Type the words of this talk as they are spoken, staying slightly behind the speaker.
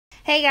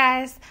Hey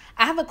guys,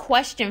 I have a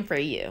question for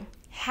you.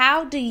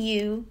 How do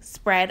you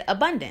spread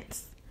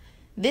abundance?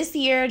 This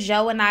year,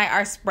 Joe and I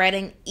are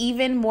spreading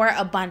even more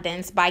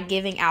abundance by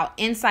giving out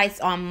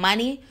insights on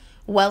money,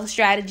 wealth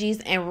strategies,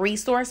 and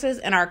resources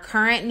in our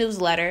current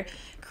newsletter,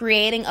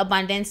 Creating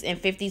Abundance in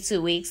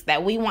 52 Weeks,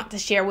 that we want to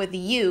share with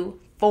you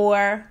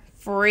for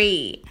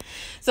free.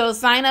 So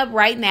sign up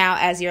right now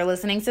as you're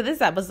listening to this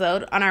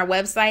episode on our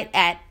website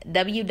at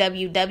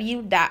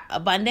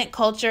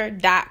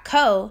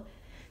www.abundantculture.co.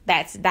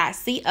 That's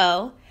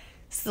 .co/newsletter.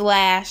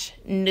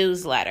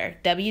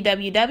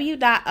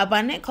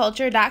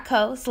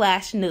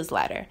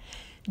 www.abundantculture.co/newsletter.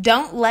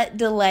 Don't let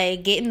delay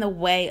get in the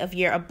way of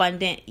your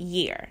abundant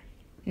year.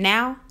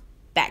 Now,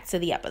 back to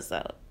the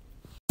episode.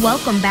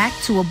 Welcome back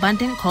to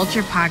Abundant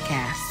Culture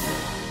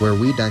Podcast, where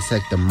we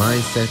dissect the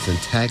mindsets and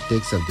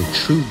tactics of the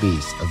true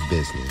beast of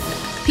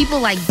business. People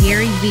like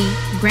Gary Vee,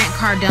 Grant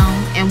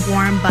Cardone, and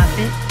Warren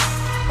Buffett.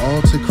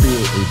 All to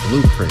create a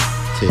blueprint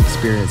to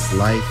experience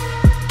life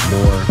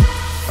more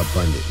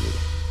abundantly.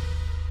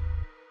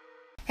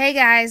 Hey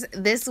guys,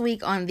 this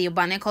week on the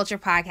Abundant Culture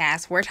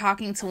Podcast, we're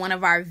talking to one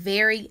of our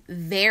very,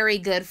 very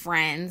good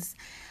friends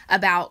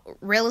about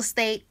real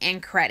estate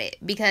and credit,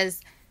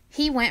 because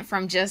he went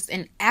from just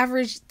an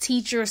average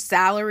teacher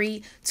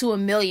salary to a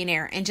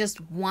millionaire in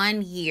just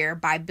 1 year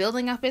by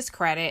building up his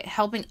credit,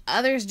 helping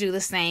others do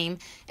the same,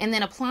 and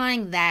then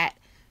applying that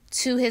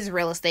to his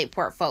real estate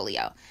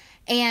portfolio.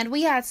 And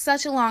we had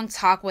such a long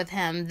talk with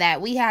him that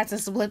we had to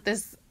split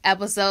this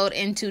episode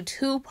into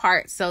 2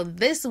 parts. So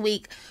this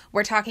week,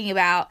 we're talking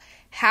about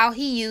how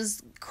he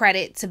used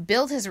credit to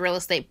build his real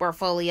estate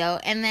portfolio,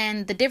 and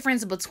then the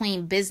difference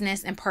between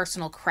business and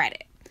personal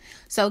credit.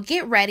 So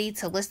get ready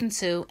to listen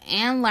to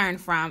and learn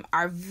from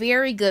our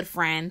very good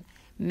friend,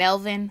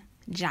 Melvin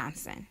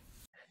Johnson.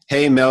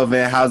 Hey,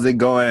 Melvin, how's it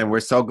going? We're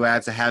so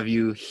glad to have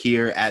you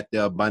here at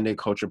the Abundant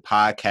Culture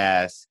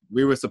Podcast.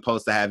 We were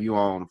supposed to have you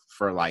on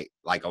for like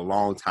a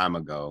long time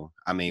ago.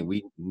 I mean,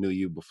 we knew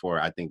you before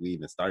I think we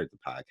even started the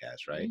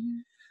podcast, right?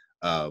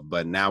 Mm-hmm.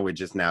 But now we're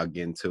just now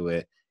getting to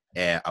it.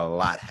 And a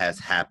lot has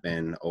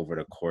happened over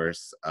the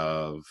course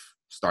of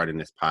starting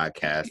this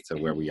podcast to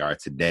where we are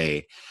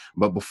today.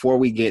 But before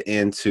we get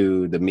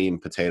into the meat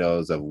and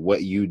potatoes of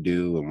what you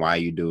do and why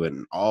you do it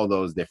and all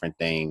those different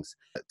things,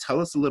 tell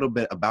us a little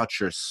bit about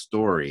your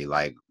story.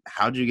 Like,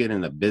 how'd you get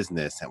into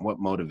business and what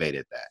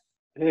motivated that?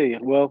 Hey,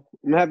 well,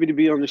 I'm happy to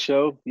be on the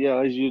show. Yeah,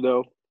 as you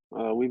know,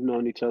 we've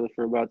known each other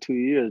for about 2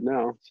 years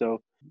now.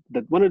 So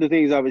one of the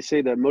things I would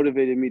say that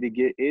motivated me to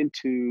get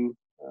into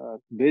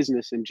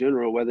business in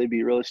general, whether it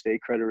be real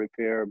estate, credit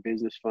repair, or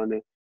business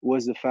funding,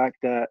 was the fact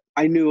that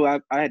I knew I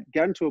had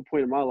gotten to a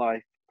point in my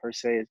life, per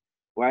se,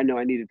 where I know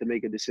I needed to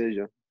make a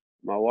decision.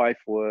 My wife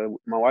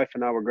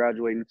and I were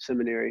graduating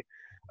seminary,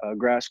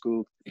 grad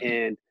school,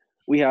 and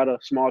we had a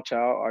small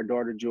child, our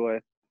daughter Joy.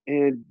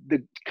 And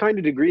the kind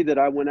of degree that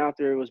I went out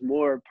there was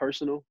more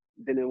personal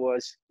than it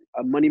was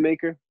a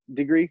moneymaker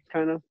degree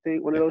kind of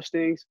thing, one of those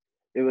things.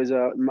 It was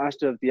a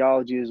Master of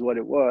Theology is what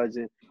it was.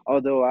 And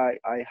although I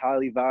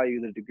highly value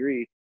the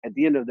degree, at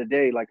the end of the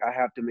day, like, I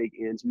have to make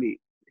ends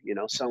meet,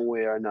 some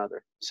way or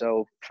another.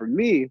 So for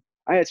me,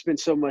 I had spent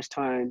so much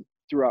time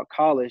throughout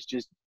college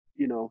just,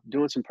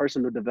 doing some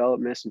personal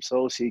development, some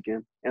soul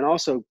seeking, and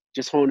also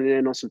just honing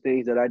in on some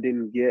things that I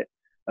didn't get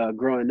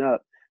growing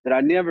up, that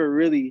I never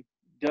really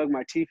dug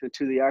my teeth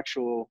into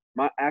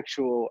my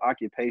actual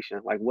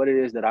occupation, like what it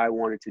is that I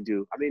wanted to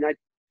do. I mean, I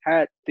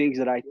had things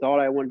that I thought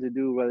I wanted to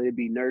do, whether it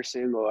be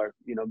nursing or,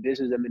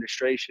 business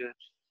administration,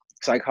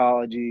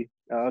 psychology,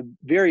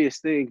 various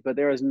things, but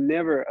there was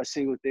never a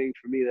single thing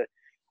for me that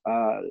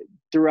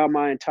throughout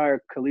my entire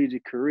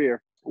collegiate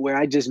career where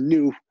I just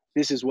knew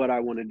this is what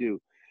I want to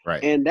do.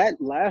 Right. And that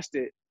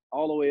lasted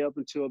all the way up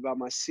until about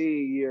my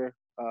senior year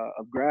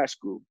of grad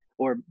school,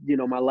 or,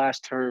 my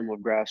last term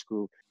of grad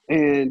school.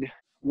 And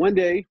one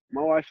day,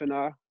 my wife and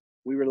I,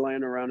 we were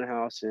laying around the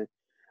house, and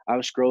I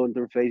was scrolling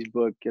through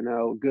Facebook, and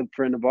a good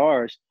friend of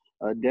ours,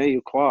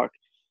 Daniel Clark,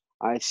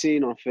 I had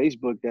seen on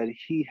Facebook that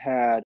he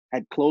had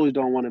closed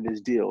on one of his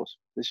deals.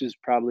 This was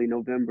probably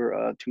November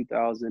of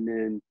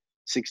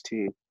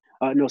 2016.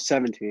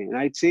 17. And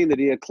I'd seen that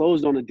he had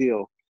closed on a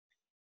deal.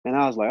 And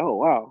I was like, oh,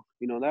 wow,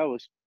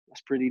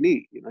 that's pretty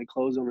neat. He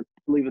closed on, I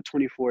believe, a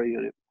 24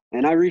 unit.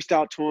 And I reached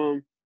out to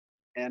him,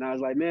 and I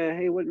was like, man,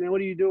 hey, what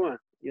are you doing?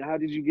 How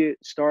did you get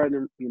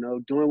started,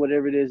 doing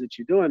whatever it is that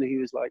you're doing? And he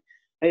was like,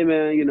 hey,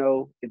 man,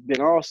 it's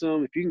been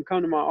awesome. If you can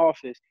come to my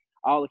office,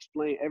 I'll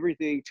explain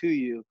everything to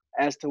you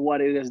as to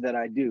what it is that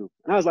I do.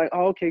 And I was like,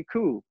 oh, okay,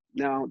 cool.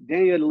 Now,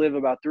 Daniel lived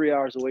about 3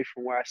 hours away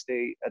from where I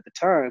stayed at the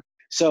time.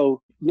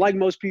 So like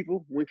most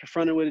people, when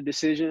confronted with a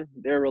decision,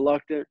 they're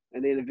reluctant,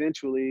 and then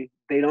eventually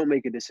they don't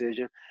make a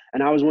decision.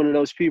 And I was one of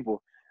those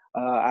people.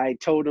 I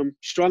told him,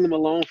 strung him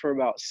along for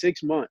about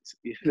 6 months.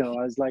 I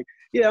was like,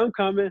 yeah, I'm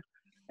coming.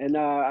 And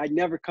I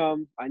never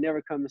come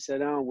and sit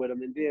down with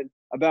him. And then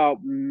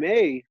about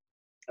May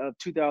of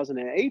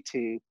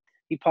 2018,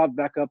 he popped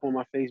back up on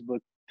my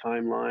Facebook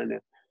timeline.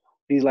 And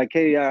he's like,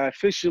 hey,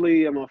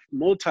 officially, I'm a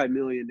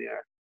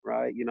multimillionaire,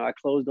 right? I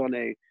closed on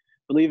a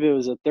believe it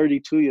was a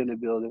 32 unit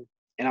building.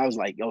 And I was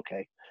like,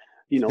 okay,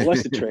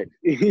 what's the trick?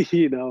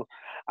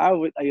 I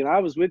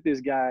was with this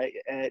guy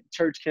at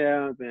church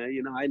camp,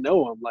 and, I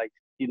know him, like,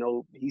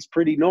 he's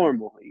pretty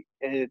normal.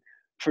 And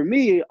for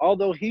me,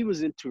 although he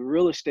was into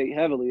real estate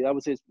heavily, that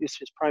was his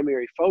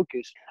primary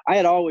focus. I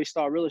had always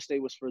thought real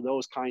estate was for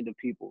those kind of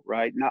people,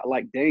 right? Not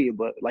like Daniel,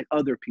 but like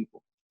other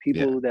people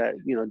that,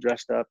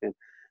 dressed up and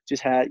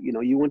just had,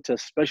 you went to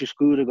special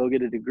school to go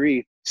get a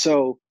degree.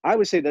 So I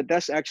would say that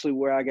that's actually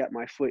where I got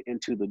my foot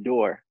into the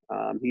door.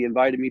 He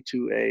invited me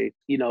to a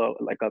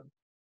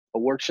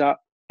workshop,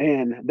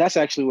 and that's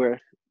actually where,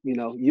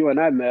 you and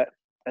I met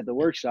at the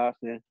workshop.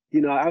 And,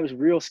 I was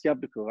real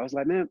skeptical. I was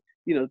like, man,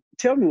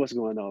 tell me what's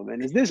going on,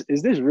 man. Is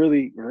this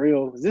really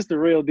real? Is this the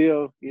real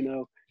deal?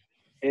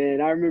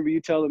 And I remember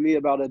you telling me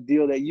about a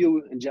deal that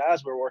you and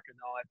Jazz were working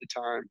on at the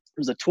time. It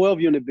was a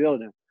 12-unit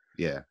building.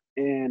 Yeah.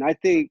 And I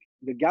think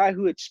the guy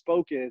who had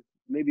spoken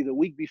maybe the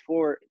week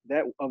before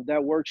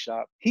that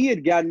workshop, he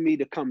had gotten me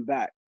to come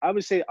back. I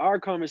would say our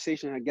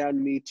conversation had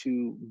gotten me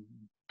to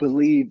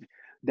believe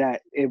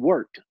that it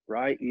worked,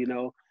 right?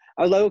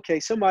 I was like, okay,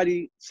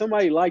 somebody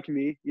like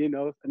me,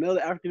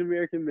 another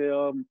African-American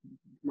male,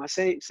 my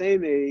same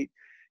age,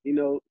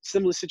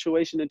 similar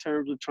situation in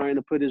terms of trying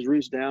to put his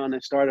roots down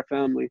and start a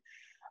family.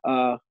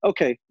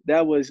 Okay,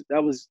 that was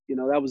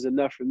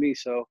enough for me.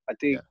 So I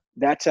think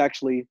that's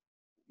actually,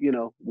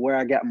 where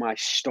I got my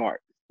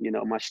start.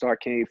 My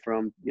start came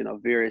from,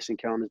 various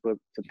encounters, but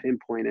to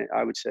pinpoint it,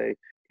 I would say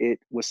it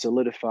was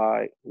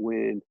solidified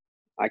when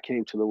I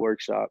came to the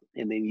workshop,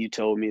 and then you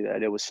told me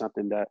that it was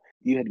something that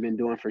you had been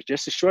doing for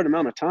just a short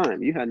amount of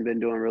time. You hadn't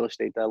been doing real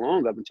estate that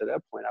long up until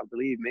that point. I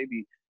believe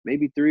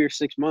maybe 3 or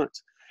 6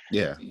 months.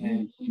 Yeah.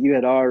 And you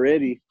had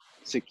already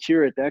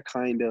secured that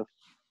kind of,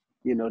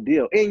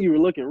 deal, and you were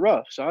looking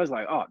rough. So I was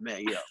like, oh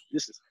man,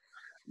 this is,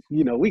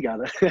 we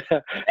gotta,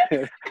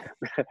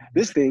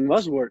 this thing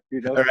must work,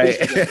 Right.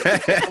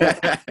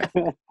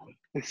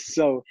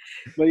 So,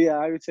 but yeah,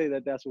 I would say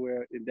that's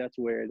where it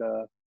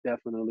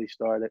definitely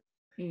started.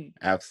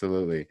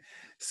 Absolutely.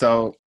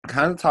 So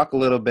kind of talk a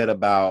little bit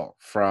about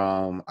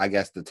from, I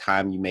guess, the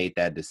time you made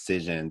that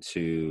decision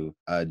to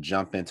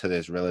jump into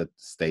this real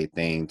estate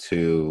thing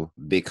to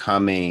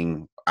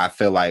becoming, I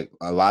feel like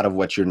a lot of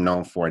what you're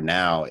known for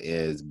now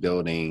is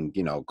building,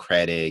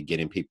 credit,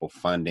 getting people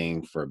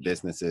funding for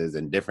businesses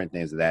and different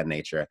things of that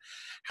nature.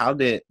 How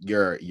did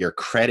your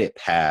credit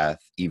path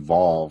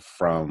evolve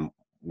from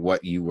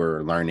what you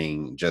were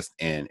learning just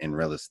in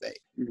real estate?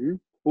 Mm-hmm.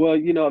 Well,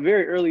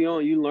 very early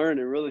on, you learn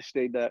in real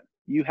estate that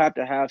you have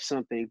to have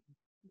something,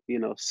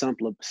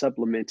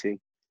 supplementing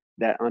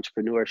that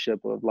entrepreneurship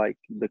of like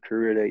the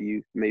career that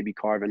you may be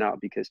carving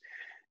out, because,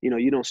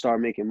 you don't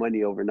start making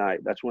money overnight.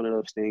 That's one of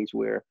those things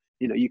where,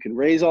 you can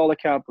raise all the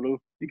capital,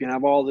 you can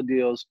have all the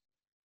deals,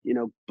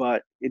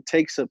 but it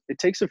takes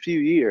a few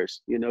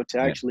years, to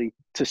actually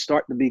to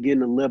start to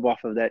begin to live off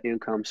of that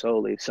income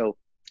solely. So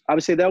I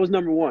would say that was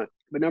number one.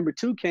 But number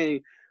two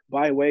came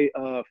by way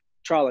of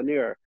trial and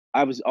error.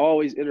 I was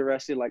always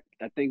interested, like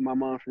I thank my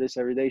mom for this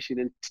every day. She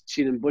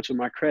didn't butcher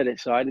my credit,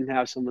 so I didn't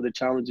have some of the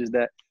challenges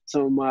that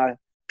some of my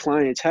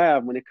clients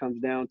have when it comes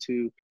down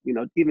to,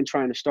 even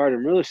trying to start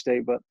in real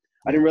estate. But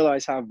I didn't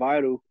realize how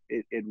vital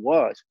it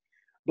was.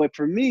 But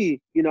for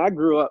me, I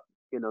grew up,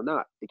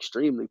 not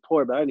extremely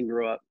poor, but I didn't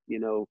grow up,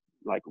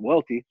 like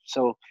wealthy.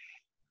 So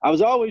I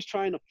was always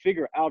trying to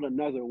figure out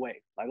another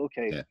way. Like,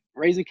 okay,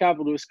 raising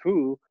capital is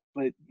cool,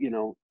 but,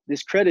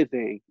 this credit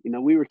thing,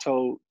 we were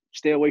told,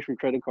 stay away from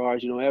credit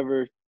cards, you don't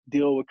ever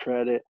deal with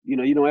credit, you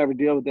don't ever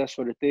deal with that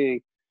sort of thing.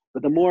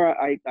 But the more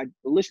I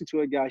listened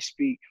to a guy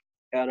speak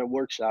at a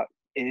workshop,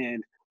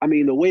 and I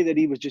mean, the way that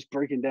he was just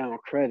breaking down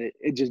credit,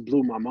 it just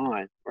blew my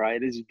mind,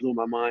 right? It just blew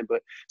my mind.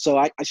 But so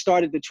I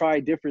started to try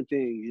different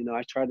things.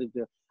 I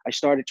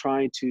started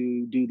trying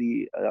to do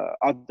the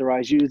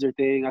authorized user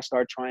thing. I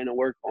started trying to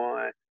work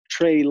on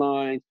trade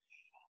lines,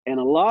 and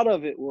a lot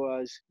of it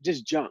was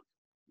just junk.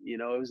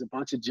 It was a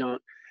bunch of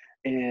junk.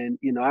 And,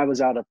 I was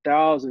out of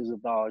thousands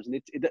of dollars.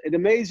 And it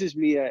amazes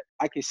me that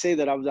I can say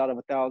that I was out of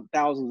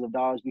thousands of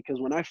dollars, because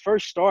when I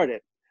first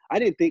started, I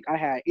didn't think I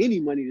had any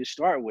money to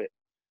start with,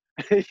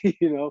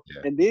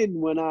 And then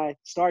when I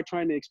started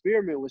trying to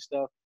experiment with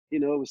stuff, it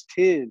was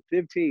 $10,000,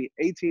 $15,000,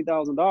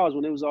 $18,000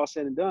 when it was all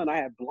said and done. I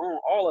had blown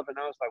all of it. And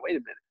I was like, wait a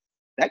minute,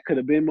 that could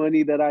have been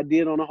money that I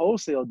did on a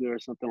wholesale deal or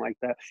something like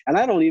that. And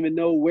I don't even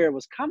know where it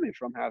was coming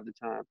from half the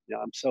time.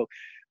 So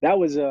that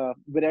was,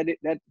 but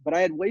I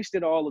had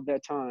wasted all of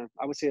that time.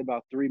 I would say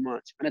about 3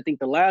 months. And I think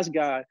the last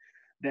guy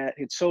that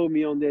had sold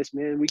me on this,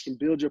 man, we can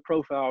build your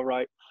profile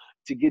right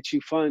to get you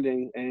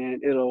funding,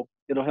 and it'll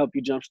help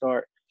you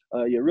jumpstart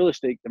your real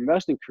estate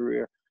investing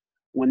career.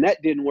 When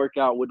that didn't work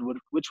out,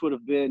 which would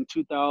have been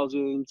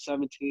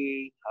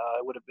 2017,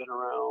 it would have been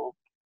around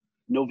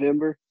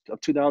November of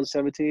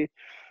 2017.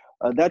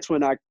 That's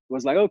when I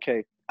was like,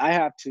 okay, I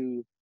have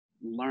to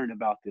learn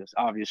about this,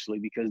 obviously,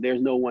 because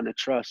there's no one to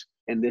trust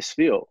in this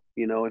field,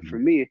 and for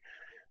me,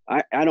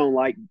 I don't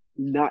like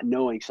not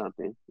knowing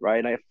something,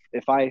 right?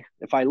 If I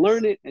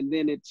learn it and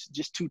then it's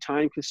just too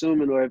time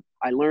consuming, or if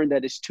I learn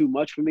that it's too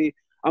much for me,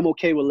 I'm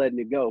okay with letting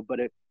it go. But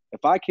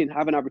if I can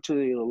have an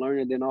opportunity to learn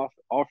and then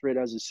offer it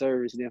as a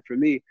service, then for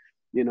me,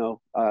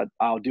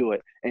 I'll do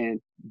it. And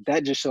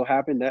that just so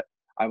happened that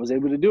I was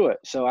able to do it.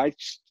 So I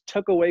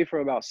took away for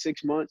about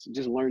 6 months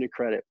just learning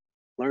credit,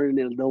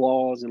 learning the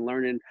laws and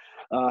learning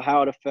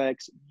how it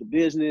affects the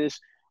business,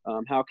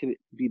 how can it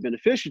be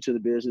beneficial to the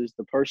business,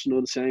 the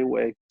personal the same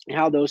way, and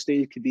how those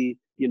things could be,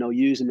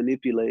 used and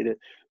manipulated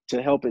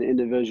to help an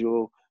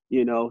individual,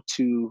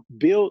 to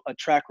build a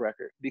track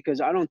record. Because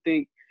I don't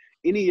think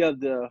any of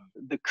the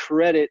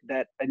credit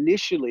that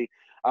initially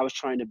I was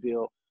trying to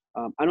build,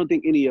 I don't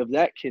think any of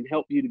that can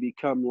help you to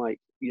become like,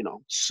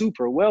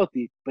 super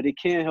wealthy, but it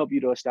can help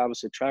you to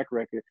establish a track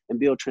record and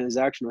build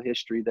transactional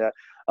history that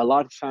a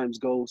lot of times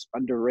goes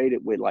underrated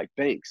with like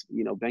banks.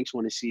 Banks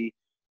want to see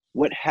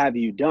what have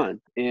you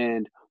done,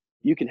 and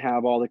you can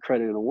have all the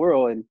credit in the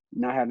world and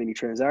not have any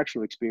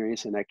transactional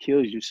experience, and that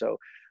kills you. So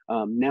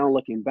now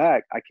looking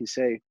back, I can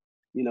say,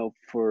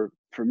 for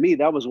me,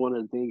 that was one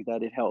of the things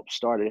that it helped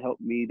start. It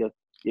helped me to,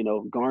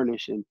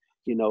 garnish and,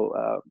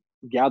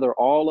 gather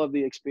all of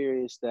the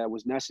experience that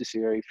was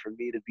necessary for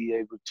me to be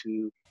able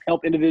to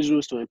help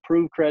individuals to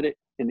improve credit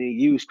and then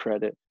use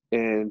credit,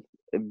 and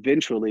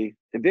eventually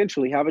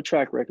have a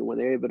track record where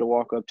they're able to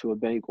walk up to a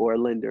bank or a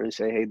lender and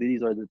say, hey,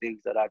 these are the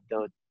things that I've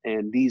done,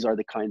 and these are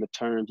the kind of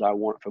terms I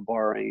want for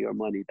borrowing your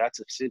money.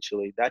 That's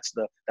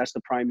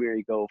the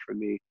primary goal for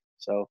me.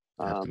 So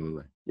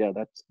Absolutely. yeah,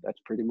 that's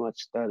pretty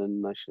much that in a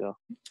nutshell.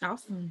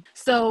 Awesome.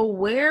 So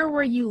where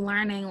were you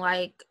learning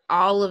like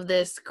all of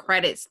this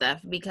credit stuff?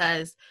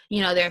 Because,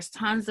 there's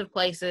tons of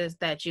places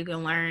that you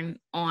can learn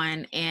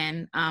on.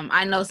 And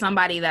I know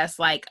somebody that's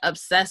like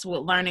obsessed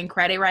with learning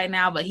credit right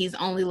now, but he's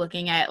only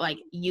looking at like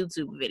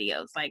YouTube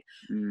videos. Like,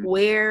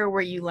 where were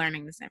you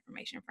learning this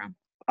information from?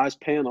 I was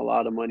paying a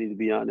lot of money, to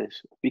be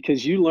honest,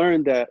 because you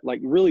learn that like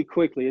really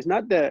quickly. It's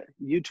not that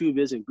YouTube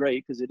isn't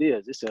great, because it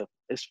is.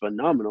 It's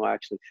phenomenal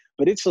actually,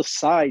 but it's a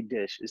side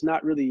dish. It's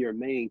not really your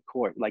main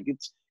course. Like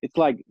it's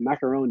like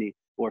macaroni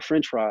or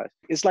French fries.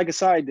 It's like a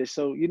side dish.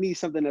 So you need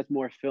something that's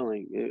more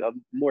filling,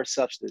 more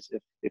substance,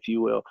 if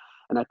you will.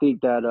 And I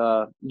think that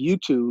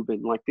YouTube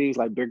and like things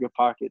like Bigger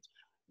Pockets,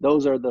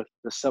 those are the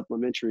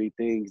supplementary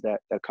things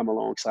that come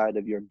alongside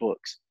of your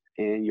books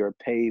and your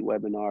paid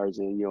webinars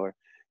and your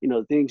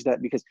things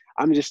that, because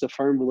I'm just a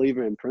firm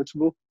believer in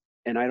principle,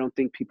 and I don't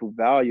think people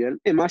value,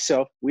 and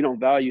myself, we don't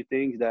value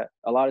things that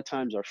a lot of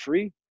times are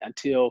free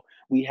until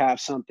we have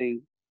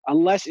something,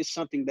 unless it's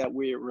something that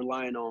we're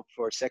relying on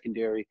for a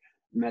secondary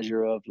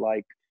measure of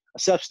like a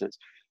substance.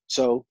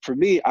 So for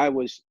me, I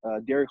was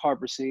Derek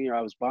Harper Sr.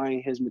 I was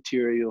buying his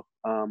material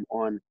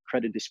on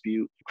Credit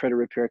Dispute, Credit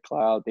Repair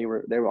Cloud. They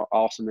were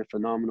awesome and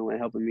phenomenal in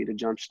helping me to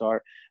jumpstart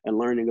and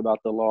learning about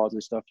the laws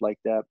and stuff like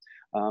that.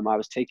 I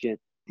was taking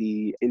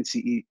the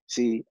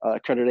NCEC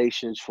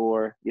accreditations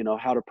for,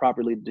 how to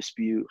properly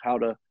dispute, how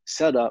to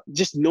set up,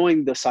 just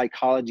knowing the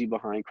psychology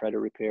behind credit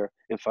repair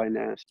and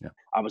finance. Yeah.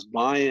 I was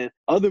buying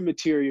other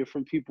material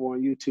from people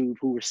on YouTube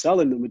who were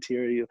selling the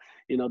material,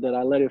 that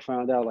I later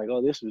found out like,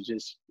 oh, this was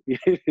just,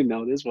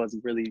 this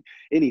wasn't really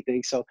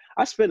anything. So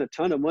I spent a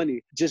ton of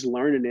money just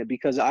learning it,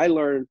 because I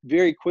learned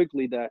very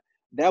quickly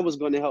that was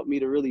going to help me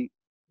to really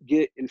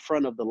get in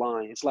front of the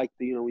line. It's like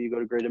when you go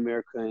to Great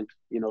America and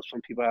some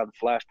people have the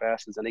flash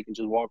passes and they can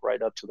just walk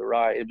right up to the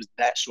ride. It was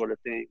that sort of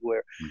thing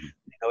where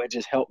it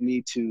just helped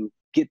me to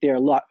get there a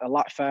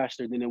lot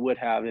faster than it would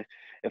have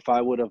if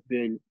I would have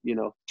been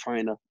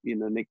trying to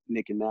nick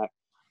and nack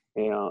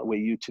with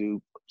YouTube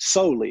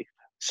solely.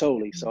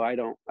 So I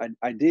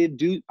did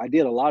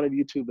a lot of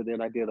YouTube, but then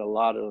I did a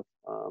lot of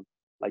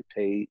like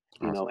paid,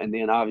 awesome. And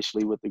then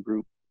obviously with the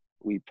group,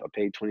 we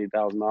paid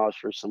 $20,000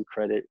 for some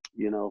credit,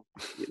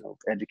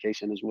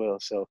 education as well.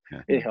 So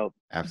yeah, it helped.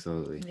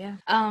 Absolutely. Yeah.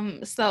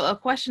 So a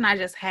question I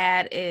just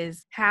had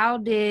is, how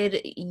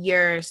did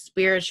your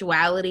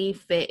spirituality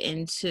fit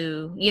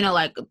into,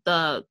 like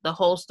the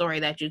whole story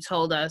that you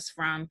told us,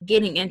 from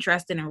getting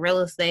interested in real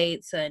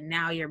estate to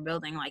now you're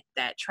building like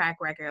that track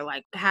record?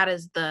 Like, how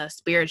does the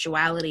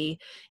spirituality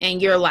in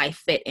your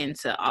life fit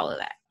into all of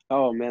that?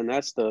 Oh man,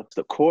 that's the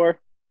core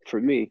for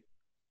me.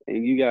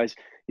 And you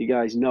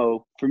guys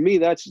know, for me,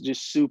 that's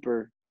just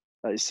super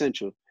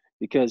essential,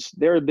 because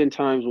there have been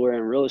times where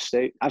in real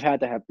estate, I've had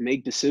to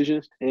make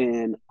decisions,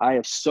 and I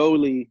have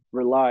solely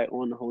relied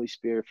on the Holy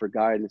Spirit for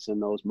guidance in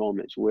those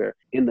moments where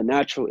in the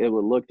natural, it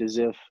would look as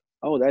if,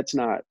 oh, that's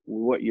not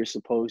what you're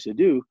supposed to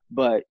do.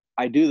 But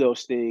I do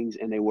those things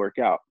and they work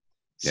out.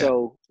 Yeah.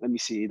 So let me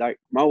see, like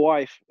my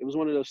wife, it was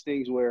one of those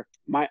things where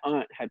my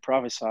aunt had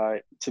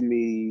prophesied to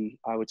me,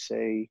 I would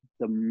say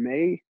the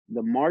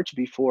March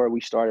before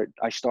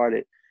I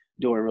started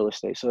doing real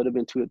estate. So it'd have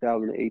been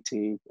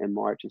 2018 in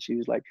March. And she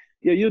was like,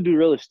 yeah, you'll do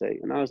real estate.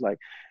 And I was like,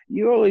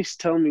 you're always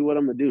telling me what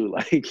I'm going to do.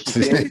 Like, you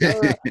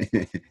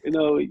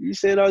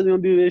said I was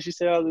going to do this. You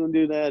said I was going to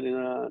do that.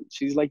 And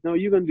she's like, no,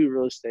 you're going to do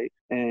real estate.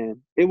 And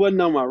it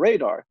wasn't on my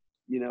radar.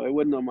 It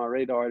wasn't on my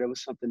radar. That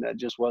was something that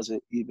just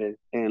wasn't even.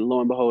 And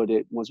lo and behold,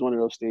 it was one of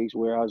those things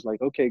where I was like,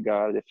 okay,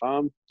 God, if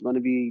I'm going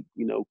to be,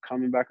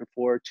 coming back and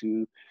forth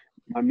to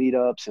my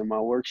meetups and my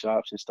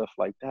workshops and stuff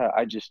like that,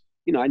 I just,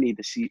 I need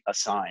to see a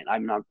sign.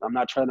 I'm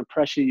not trying to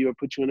pressure you or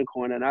put you in a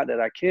corner. Not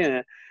that I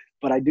can,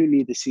 but I do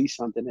need to see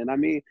something. And I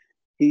mean,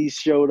 he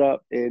showed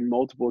up in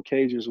multiple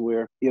occasions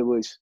where it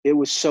was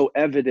so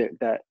evident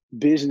that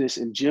business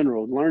in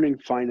general, learning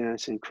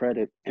finance and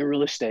credit and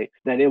real estate,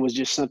 that it was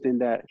just something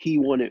that he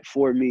wanted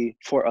for me,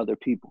 for other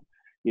people,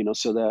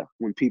 so that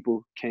when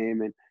people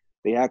came and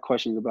they had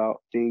questions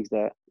about things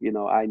that,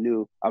 I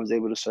knew, I was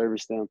able to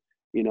service them,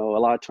 a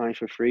lot of times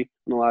for free.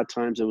 And a lot of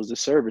times it was a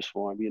service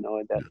for them,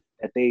 and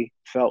that they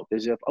felt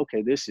as if,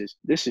 okay, this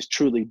is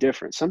truly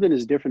different. Something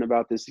is different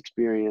about this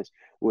experience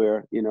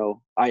where,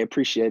 I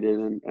appreciate it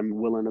and I'm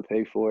willing to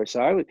pay for it.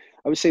 So I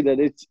would say that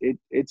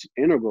it's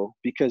integral,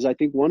 because I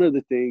think one of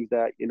the things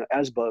that,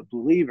 as a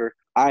believer,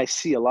 I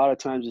see a lot of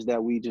times is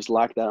that we just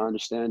lack that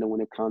understanding when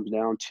it comes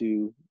down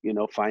to,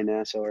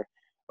 finance or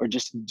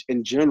just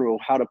in general,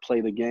 how to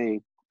play the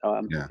game.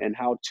 And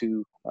how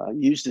to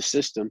use the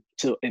system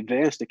to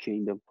advance the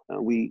kingdom.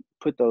 We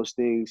put those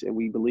things and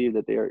we believe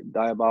that they're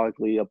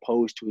diabolically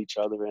opposed to each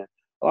other. And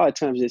a lot of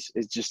times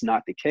it's just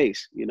not the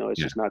case.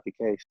 It's just not the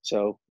case.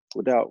 So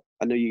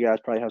I know you guys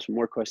probably have some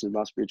more questions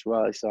about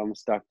spirituality, so I'm gonna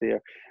stop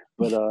there.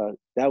 But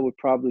that would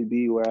probably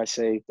be where I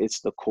say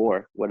it's the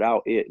core.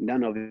 Without it,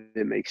 none of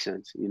it makes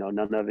sense.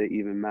 None of it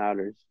even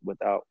matters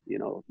without,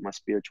 my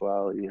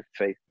spirituality and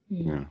faith.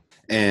 Yeah.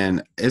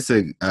 And that's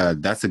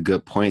a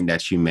good point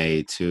that you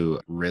made, to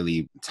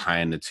really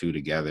tying the two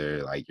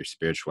together, like your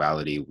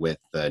spirituality with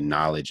the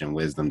knowledge and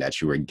wisdom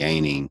that you were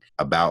gaining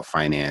about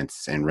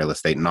finance and real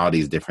estate and all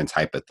these different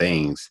type of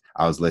things.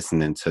 I was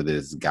listening to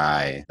this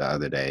guy the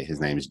other day. His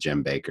name is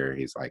Jim Baker.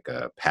 He's like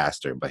a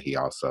pastor, but he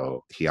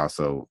also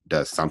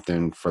does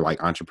something for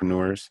like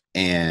entrepreneurs.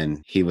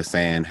 And he was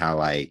saying how,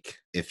 like,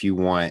 if you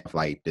want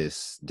like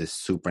this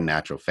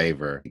supernatural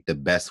favor, the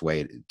best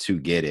way to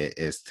get it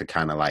is to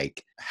kind of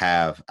like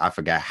have, I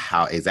forgot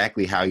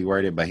exactly how he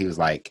worded, but he was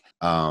like,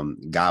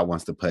 God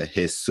wants to put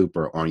his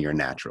super on your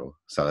natural.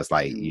 So it's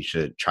like, you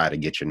should try to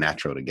get your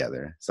natural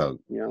together. So,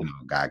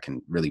 God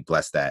can really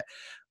bless that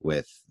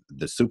with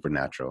the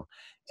supernatural.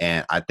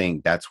 And I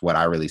think that's what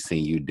I really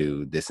seen you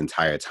do this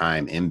entire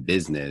time in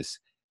business,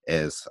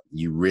 is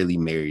you really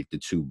married the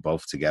two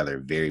both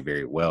together very,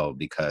 very well,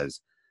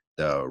 because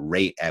the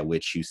rate at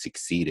which you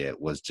succeeded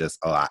was just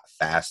a lot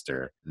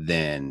faster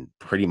than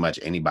pretty much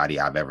anybody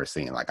I've ever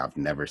seen. Like, I've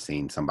never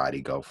seen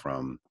somebody go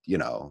from,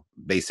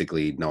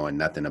 basically knowing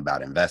nothing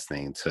about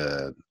investing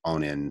to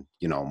owning,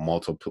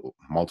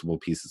 multiple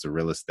pieces of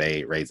real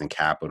estate, raising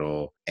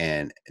capital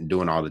and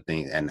doing all the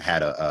things, and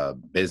had a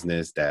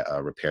business that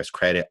repairs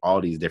credit, all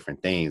these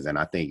different things. And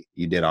I think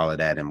you did all of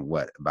that in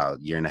about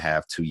a year and a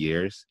half, 2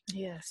 years.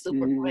 Yeah,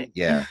 super quick.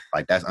 Yeah,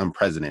 like that's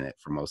unprecedented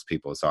for most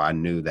people. So I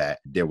knew that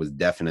there was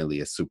definitely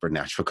a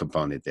supernatural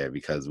component there,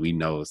 because we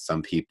know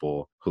some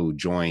people who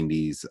join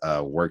these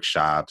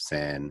workshops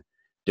and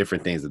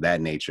different things of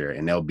that nature,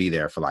 and they'll be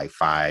there for like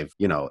 5,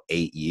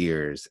 8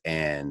 years,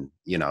 and,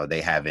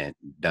 they haven't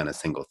done a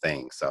single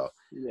thing. So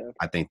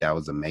I think that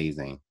was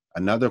amazing.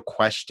 Another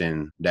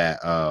question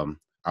that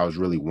I was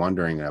really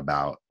wondering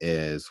about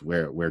is,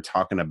 we're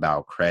talking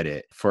about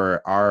credit.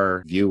 For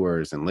our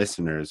viewers and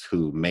listeners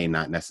who may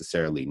not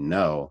necessarily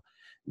know,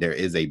 there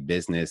is a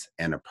business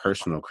and a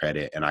personal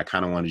credit. And I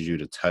kind of wanted you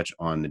to touch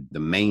on the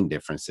main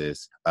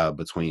differences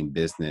between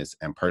business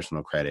and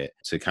personal credit,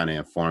 to kind of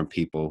inform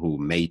people who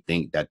may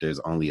think that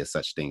there's only a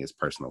such thing as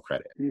personal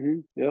credit.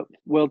 Yep.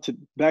 Well, to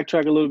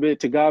backtrack a little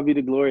bit, to God be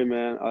the glory,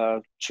 man.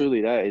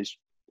 Truly,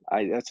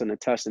 that's a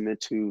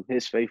testament to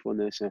his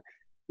faithfulness and,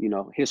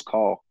 his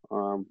call,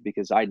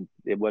 because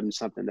it wasn't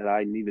something that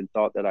I even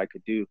thought that I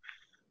could do.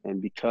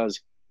 And because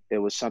it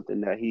was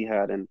something that he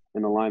had in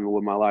alignment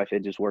with my life,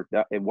 it just worked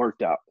out. It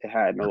worked out. It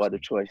had no other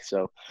choice.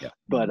 So,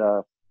 but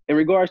in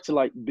regards to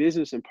like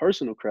business and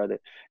personal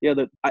credit,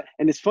 and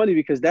it's funny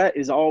because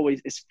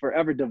it's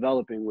forever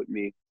developing with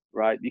me,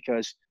 right?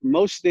 Because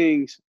most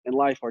things in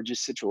life are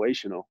just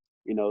situational.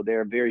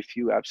 There are very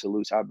few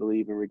absolutes, I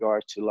believe, in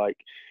regards to like,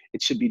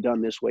 it should be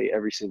done this way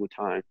every single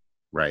time.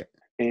 Right.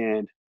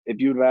 And if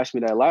you would have asked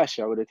me that last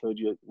year, I would have told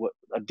you what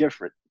a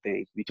different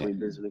thing between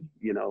business,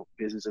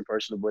 business and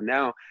personal. But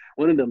now,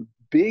 one of the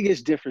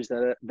biggest difference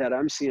that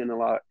I'm seeing a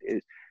lot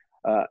is,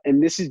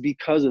 and this is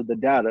because of the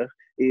data,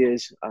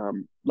 is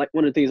like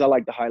one of the things I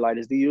like to highlight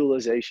is the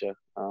utilization.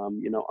 On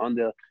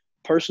the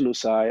personal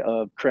side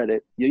of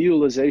credit, your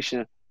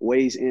utilization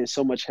weighs in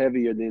so much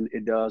heavier than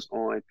it does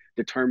on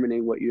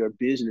determining what your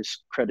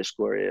business credit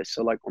score is.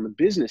 So like on the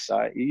business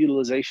side, your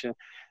utilization,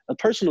 the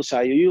personal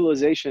side, your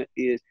utilization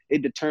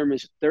it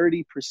determines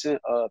 30%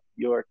 of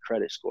your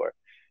credit score,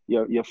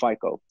 your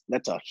FICO.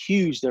 That's a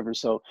huge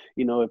difference. So,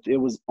 if it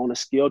was on a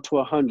scale to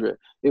 100,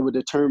 it would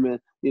determine,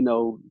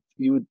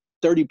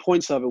 30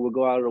 points of it would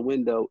go out of the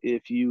window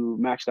if you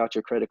maxed out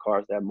your credit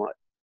cards that month.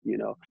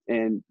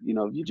 And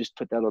you just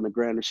put that on a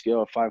grander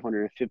scale of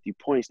 550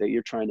 points that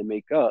you're trying to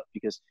make up,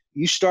 because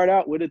you start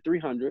out with a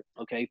 300,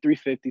 okay,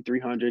 350,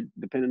 300,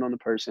 depending on the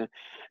person,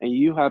 and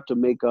you have to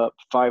make up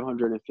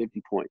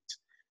 550 points,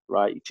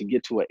 right? To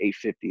get to an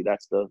 850,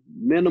 that's the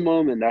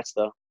minimum, and that's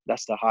the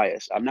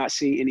highest. I'm not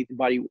seeing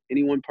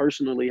anyone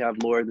personally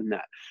have lower than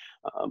that.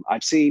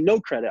 I've seen no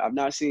credit. I've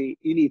not seen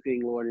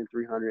anything lower than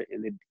 300,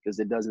 and because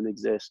it doesn't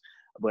exist.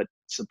 But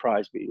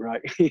surprised me,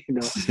 right?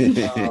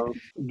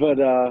 But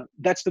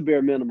that's the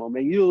bare minimum.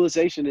 And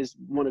utilization is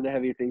one of the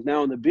heavier things.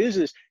 Now in the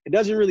business, it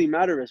doesn't really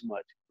matter as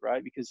much,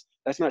 right? Because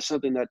that's not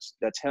something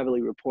that's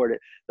heavily reported.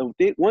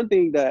 One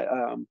thing that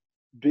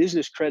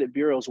business credit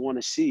bureaus want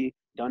to see,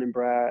 Dun &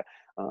 Brad,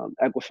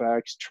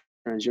 Equifax,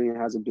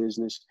 TransUnion has a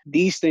business.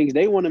 These things,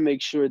 they want to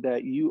make sure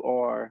that you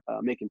are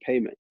making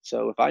payment.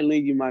 So if I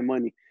lend you my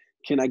money,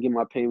 can I get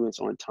my payments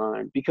on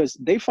time? Because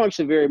they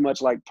function very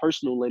much like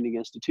personal lending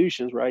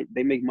institutions, right?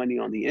 They make money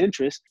on the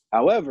interest.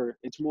 However,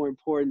 it's more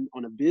important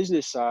on the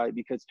business side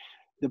because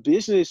the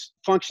business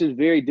functions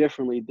very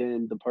differently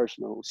than the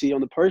personal. See,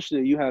 on the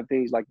personal, you have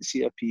things like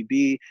the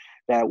CFPB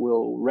that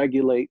will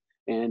regulate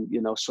and,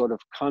 sort of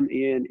come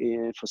in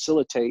and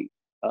facilitate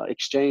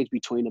exchange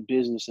between a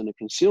business and a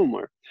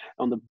consumer.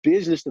 On the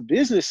business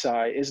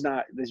side,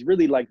 there's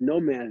really like no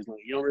man's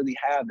land. You don't really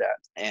have that.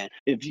 And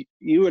if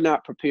you are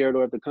not prepared,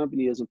 or if the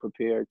company isn't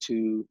prepared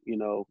to,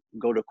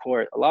 go to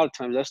court, a lot of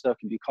times that stuff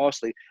can be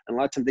costly. And a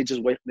lot of times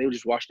they'll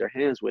just wash their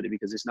hands with it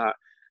because it's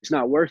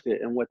not worth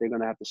it and what they're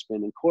going to have to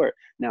spend in court.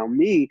 Now,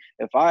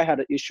 if I had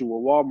an issue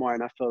with Walmart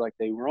and I feel like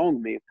they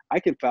wronged me, I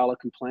can file a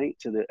complaint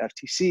to the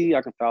FTC.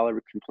 I can file a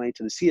complaint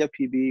to the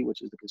CFPB,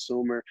 which is the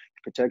Consumer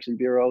Protection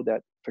Bureau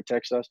that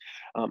protects us.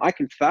 I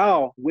can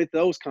file with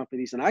those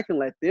companies and I can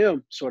let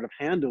them sort of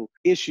handle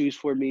issues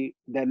for me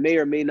that may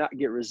or may not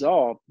get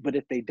resolved. But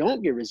if they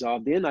don't get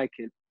resolved, then I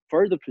can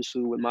further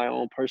pursue with my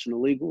own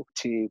personal legal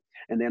team,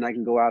 and then I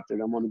can go after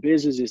them. On the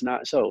business, is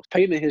not so.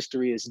 Payment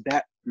history is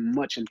that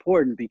much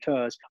important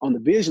because on the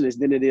business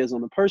than it is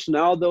on the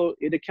personal. Although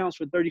it accounts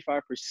for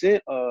 35%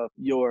 of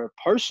your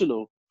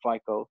personal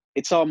FICO,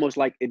 it's almost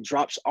like it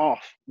drops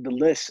off the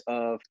list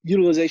of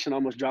utilization,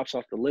 almost drops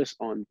off the list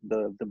on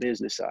the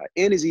business side.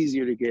 And it's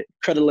easier to get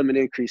credit limit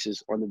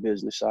increases on the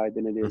business side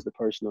than it is the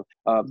personal.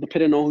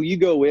 Depending on who you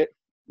go with,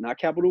 not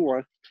Capital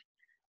One.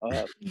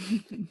 If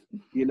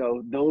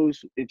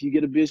you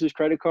get a business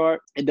credit card,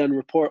 it doesn't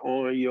report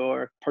on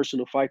your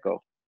personal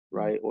FICO,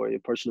 right? Or your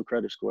personal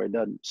credit score. It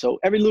doesn't. So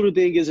every little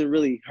thing isn't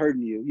really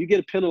hurting you. You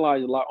get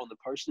penalized a lot on the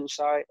personal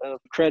side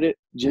of credit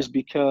just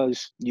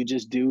because you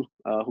just do.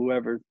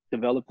 Whoever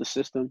developed the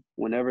system,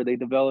 whenever they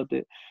developed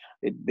it,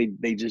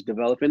 they just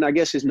develop. And I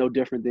guess it's no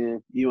different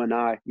than you and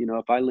I.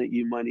 If I lent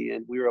you money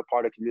and we were a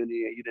part of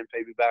community and you didn't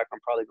pay me back, I'm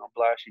probably going to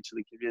blast you to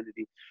the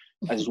community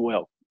as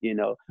well.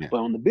 But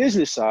on the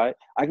business side,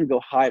 I can go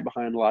hide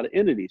behind a lot of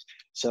entities.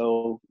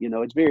 So,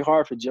 it's very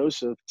hard for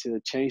Joseph to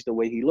change the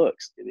way he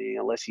looks. I mean,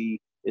 unless he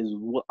is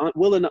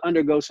willing to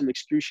undergo some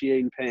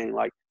excruciating pain,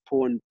 like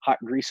pouring hot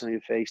grease on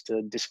your face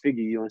to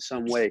disfigure you in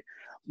some way,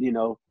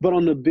 But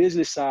on the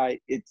business side,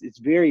 it's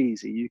very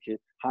easy. You can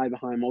hide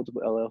behind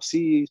multiple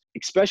LLCs,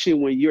 especially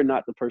when you're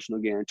not the personal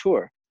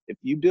guarantor. If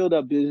you build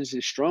up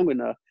businesses strong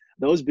enough,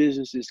 those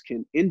businesses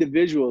can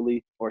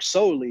individually or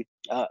solely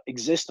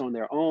exist on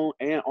their own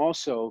and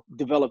also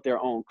develop their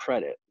own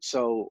credit.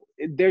 So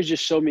there's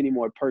just so many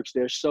more perks.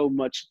 There's so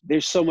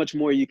much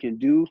more you can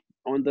do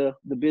on the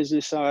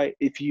business side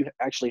if you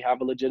actually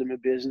have a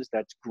legitimate business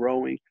that's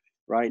growing,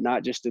 right?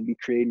 Not just to be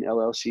creating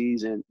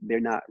LLCs and they're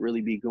not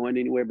really be going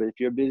anywhere, but if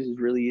your business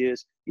really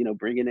is,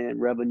 bringing in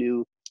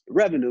revenue,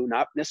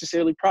 not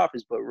necessarily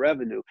profits, but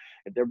revenue.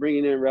 If they're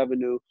bringing in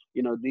revenue,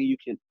 then you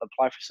can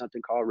apply for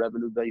something called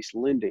revenue-based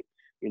lending.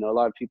 A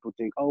lot of people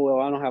think, oh, well,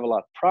 I don't have a lot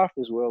of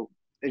profits. Well,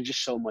 there's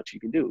just so much you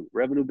can do.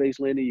 Revenue-based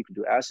lending, you can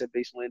do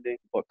asset-based lending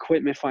or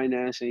equipment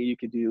financing. You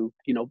could do,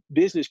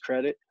 business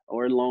credit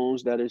or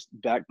loans that is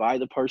backed by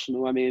the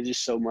personal. I mean, it's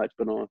just so much,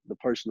 but on the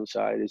personal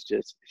side, it's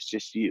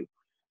just you.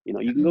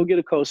 You can go get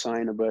a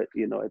cosigner, but,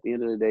 at the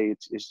end of the day,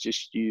 it's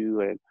just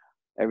you, and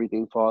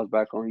everything falls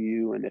back on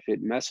you. And if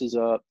it messes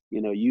up,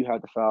 you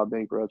have to file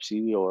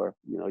bankruptcy or,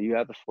 you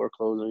have to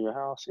foreclose on your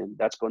house, and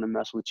that's going to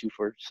mess with you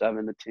for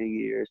 7 to 10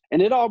 years.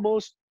 And it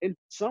almost, in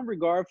some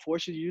regard,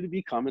 forces you to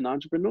become an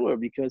entrepreneur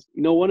because,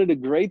 one of the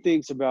great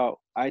things about,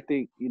 I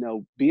think,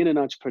 being an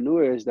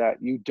entrepreneur is that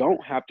you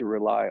don't have to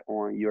rely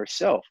on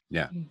yourself.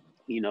 Yeah.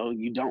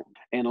 You don't.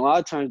 And a lot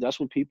of times that's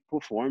when people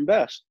perform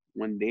best,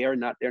 when they are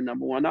not their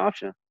number one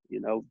option.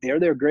 They're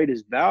their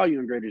greatest value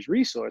and greatest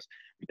resource,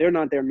 but they're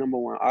not their number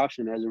one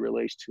option as it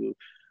relates to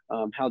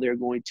how they're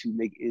going to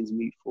make ends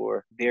meet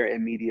for their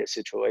immediate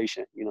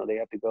situation. They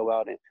have to go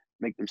out and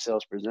make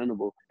themselves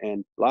presentable.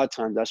 And a lot of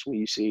times that's when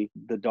you see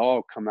the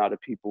dog come out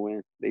of people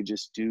and they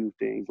just do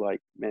things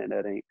like, man,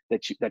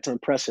 that's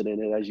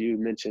unprecedented, as you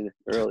mentioned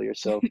earlier.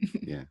 So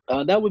yeah,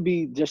 that would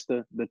be just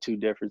the two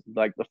differences,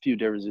 like a few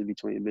differences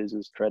between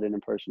business credit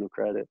and personal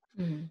credit.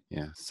 Mm-hmm.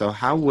 Yeah. So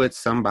how would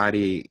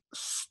somebody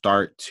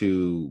start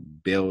to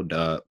build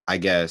up, I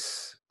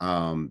guess,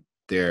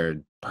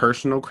 their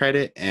personal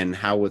credit, and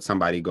how would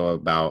somebody go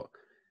about,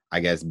 I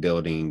guess,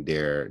 building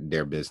their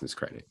business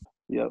credit?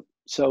 Yep.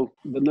 So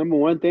the number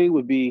one thing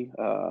would be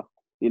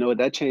You know,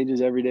 that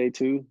changes every day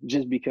too,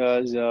 just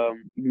because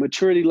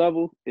maturity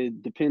level,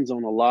 it depends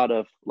on a lot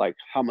of like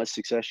how much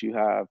success you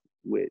have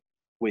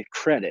with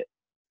credit.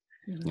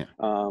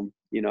 Mhm.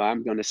 You know,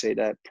 I'm going to say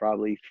that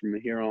probably from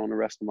here on the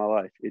rest of my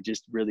life. It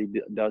just really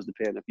does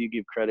depend. If you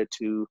give credit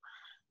to,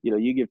 you know,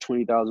 you give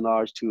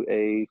 $20,000 to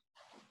a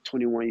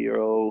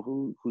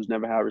 21-year-old who's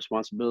never had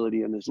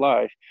responsibility in his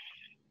life,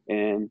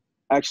 and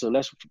actually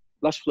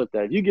let's flip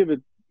that. If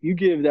you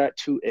give that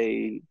to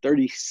a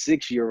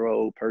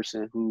 36-year-old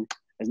person who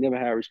has never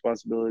had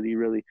responsibility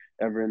really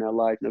ever in their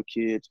life, no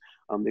kids.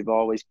 They've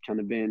always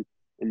kind of been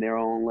in their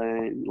own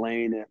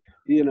lane, and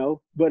you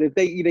know. But if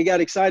they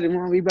got excited,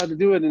 well, we about to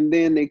do it, and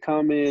then they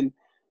come in,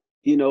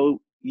 you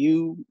know,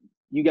 you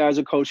guys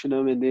are coaching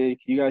them, and then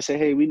you guys say,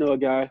 hey, we know a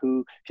guy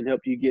who can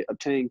help you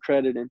obtain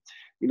credit, and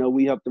you know,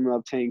 we help them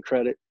obtain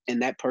credit,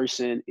 and that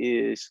person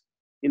is,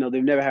 you know,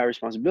 they've never had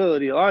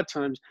responsibility. A lot of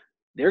times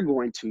they're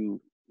going to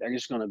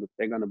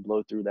they're gonna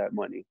blow through that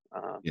money.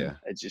 Yeah.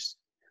 It's just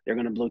they're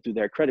gonna blow through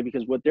their credit,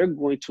 because what they're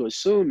going to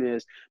assume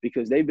is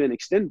because they've been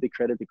extended the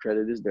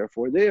credit is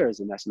therefore theirs,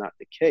 and that's not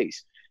the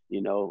case.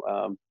 You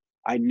know,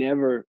 I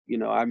never, you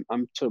know,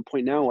 I'm to a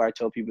point now where I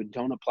tell people,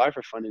 don't apply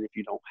for funding if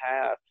you don't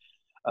have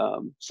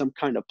some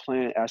kind of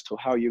plan as to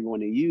how you're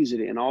going to use it,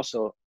 and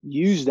also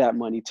use that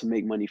money to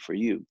make money for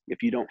you.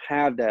 If you don't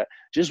have that,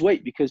 just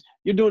wait, because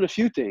you're doing a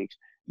few things.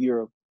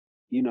 You're,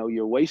 you know,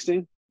 you're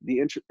wasting the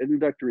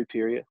introductory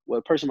period. Well,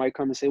 a person might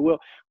come and say, well,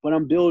 but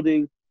I'm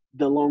building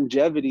the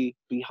longevity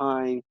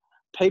behind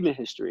payment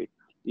history.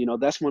 You know,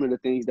 that's one of the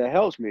things that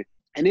helps me.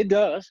 And it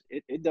does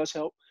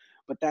help,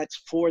 but that's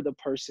for the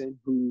person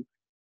who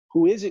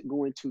isn't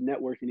going to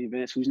networking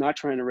events, who's not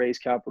trying to raise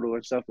capital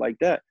and stuff like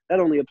that. That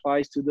only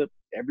applies to the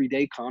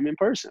everyday common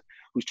person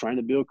who's trying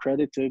to build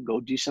credit to go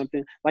do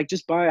something like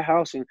just buy a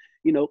house and,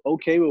 you know,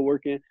 okay with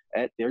working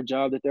at their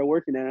job that they're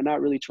working at, and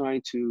not really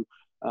trying to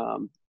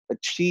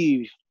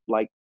achieve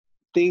like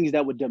things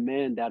that would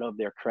demand that of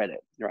their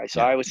credit, right? So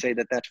Yeah. I would say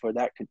that that's for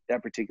that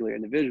particular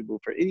individual.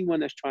 For anyone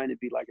that's trying to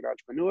be like an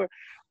entrepreneur,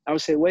 I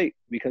would say wait,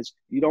 because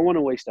you don't want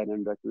to waste that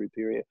introductory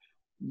period.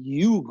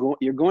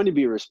 You're going to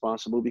be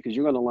responsible because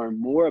you're going to learn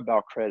more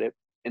about credit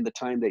in the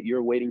time that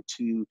you're waiting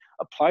to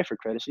apply for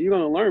credit. So you're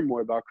going to learn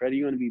more about credit.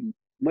 You're going to be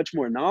much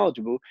more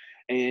knowledgeable,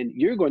 and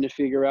you're going to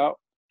figure out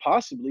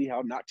possibly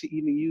how not to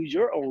even use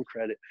your own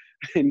credit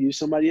and use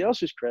somebody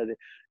else's credit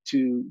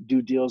to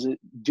do deals and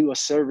do a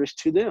service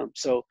to them.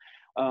 So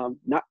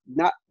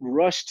not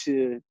rush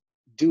to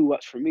do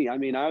what's for me. I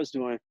mean, I was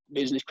doing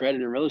business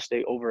credit and real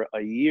estate over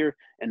a year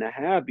and a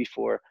half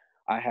before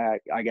I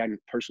got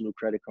personal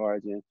credit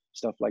cards and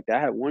stuff like that.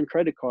 I had one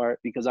credit card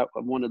because of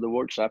one of the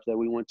workshops that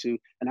we went to,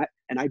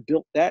 and I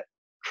built that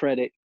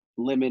credit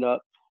limit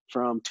up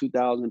from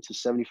 2,000 to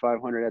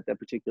 7,500 at that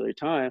particular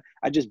time.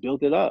 I just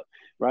built it up,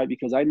 right?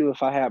 Because I knew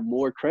if I had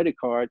more credit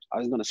cards, I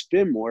was going to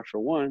spend more, for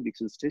one,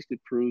 because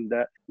statistics prove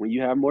that when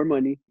you have more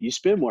money, you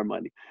spend more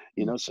money.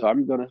 You know, so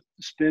I'm going to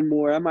spend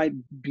more. I might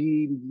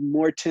be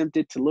more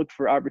tempted to look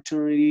for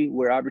opportunity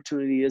where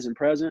opportunity isn't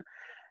present.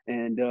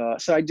 And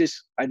so I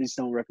just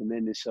don't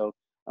recommend it. So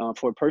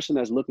for a person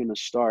that's looking to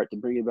start, to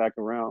bring it back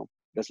around,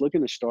 that's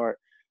looking to start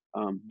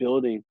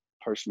building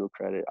personal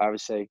credit, I would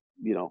say,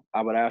 you know,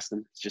 I would ask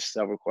them just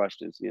several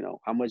questions. You know,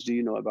 how much do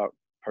you know about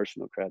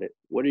personal credit?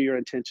 What are your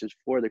intentions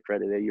for the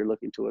credit that you're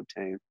looking to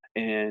obtain?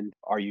 And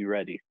are you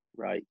ready?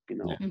 Right? You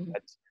know, Yeah. Mhm.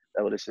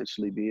 that would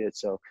essentially be it.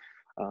 So,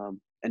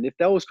 and if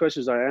those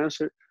questions are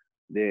answered,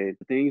 the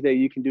things that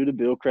you can do to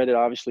build credit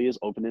obviously is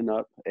opening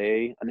up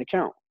an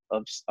account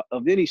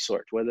of any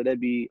sort, whether that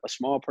be a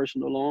small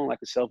personal loan like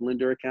a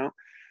self-lender account,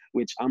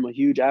 which I'm a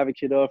huge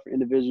advocate of for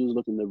individuals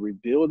looking to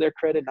rebuild their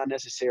credit, not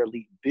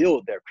necessarily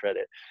build their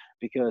credit,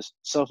 because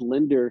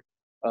self-lender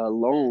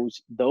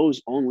loans,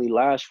 those only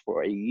last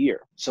for a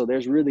year. So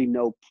there's really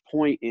no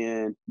point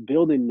in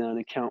building an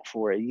account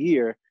for a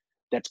year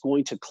that's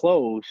going to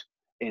close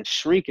and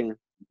shrinking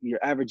your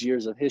average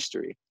years of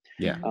history.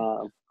 Yeah.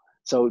 Mhm.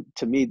 So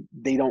to me,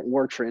 they don't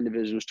work for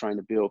individuals trying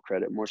to build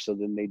credit more so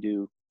than they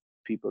do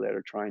people that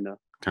are trying to,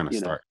 Kind of you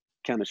know, start.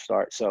 kind of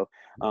start. So,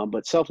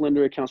 but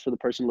self-lender accounts for the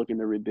person looking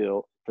to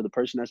rebuild. For the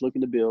person that's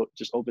looking to build,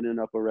 just opening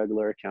up a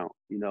regular account,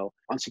 you know,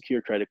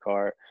 unsecured credit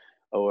card,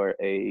 or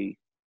a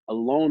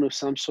loan of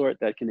some sort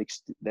that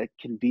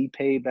can be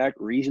paid back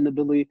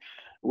reasonably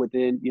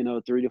within, you know,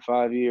 3 to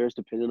 5 years,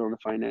 depending on the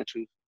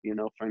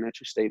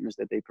financial statements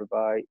that they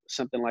provide,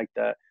 something like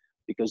that,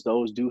 because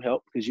those do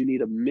help, because you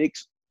need a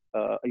mix,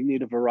 you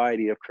need a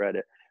variety of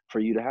credit for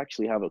you to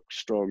actually have a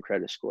strong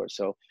credit score.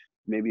 So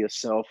maybe a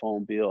cell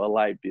phone bill, a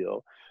light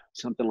bill,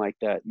 something like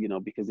that, you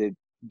know, because it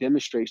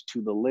demonstrates to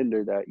the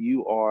lender that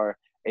you are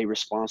a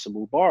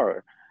responsible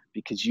borrower,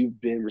 because you've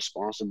been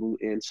responsible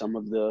in some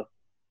of the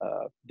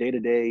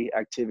day-to-day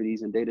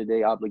activities and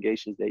day-to-day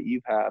obligations that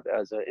you have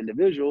as an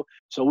individual.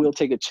 So we'll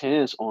take a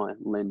chance on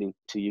lending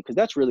to you, because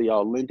that's really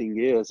all lending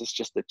is. It's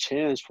just a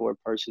chance for a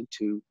person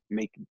to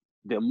make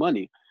their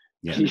money.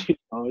 Yeah.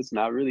 It's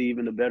not really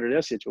even to better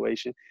their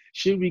situation.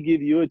 Should we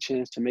give you a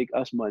chance to make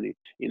us money?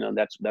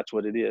 That's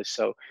what it is.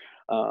 So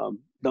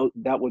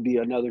that would be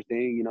another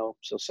thing,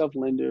 so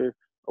self-lender,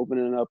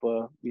 opening up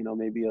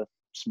maybe a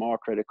small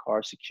credit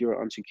card,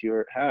 secure,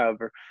 unsecured,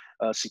 however,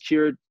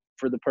 secured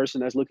for the person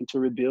that's looking to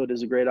rebuild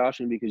is a great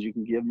option because you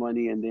can give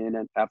money and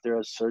then after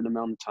a certain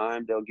amount of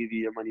time, they'll give you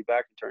your money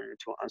back and turn it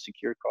into an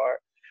unsecured card.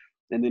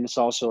 And then it's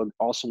also an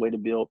awesome way to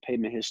build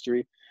payment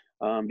history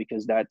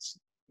because that's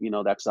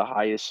the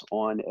highest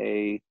on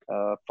a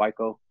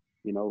FICO.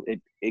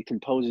 It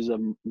composes of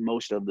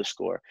most of the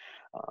score.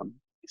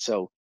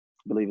 So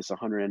I believe it's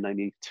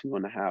 192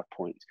 and a half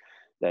points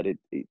that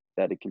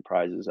it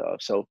comprises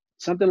of. So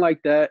something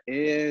like that,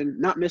 and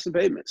not missing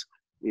payments,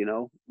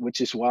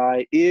 which is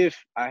why if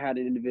I had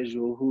an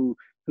individual who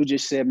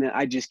just said, man,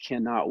 I just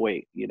cannot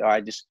wait.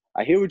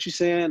 I hear what you're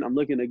saying. I'm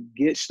looking to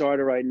get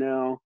started right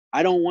now.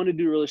 I don't want to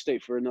do real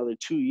estate for another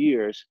 2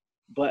 years,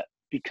 but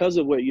because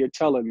of what you're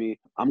telling me,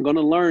 I'm going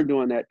to learn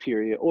during that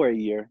period, or a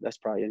year. That's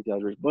probably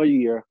exaggerated, but a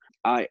year.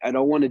 I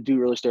don't want to do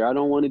real estate. I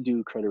don't want to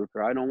do credit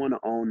repair. I don't want to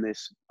own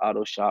this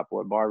auto shop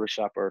or barber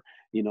shop or,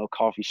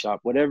 coffee shop,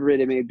 whatever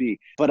it may be.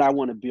 But I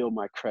want to build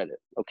my credit.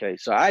 Okay,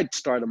 so I'd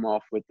start them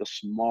off with the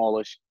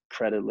smallest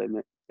credit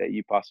limit that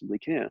you possibly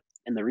can.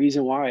 And the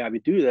reason why I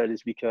would do that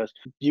is because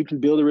you can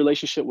build a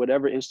relationship with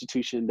whatever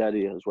institution that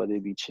is, whether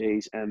it be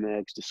Chase,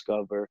 Amex,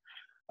 Discover,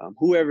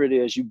 whoever it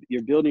is,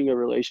 you're building a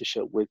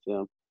relationship with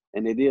them.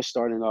 And it is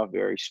starting off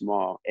very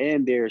small.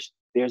 And there's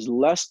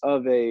less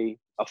of a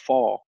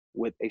fall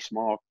with a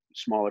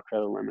smaller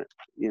credit limit.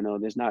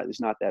 It's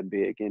not that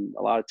big. And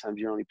a lot of times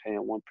you're only paying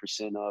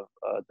 1% of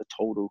the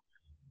total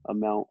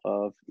amount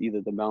of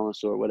either the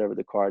balance or whatever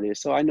the card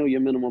is. So I know your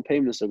minimum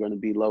payments are going to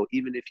be low,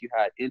 even if you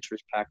had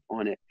interest packed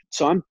on it.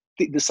 So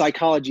the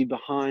psychology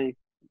behind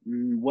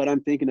what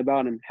I'm thinking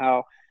about and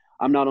how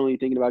I'm not only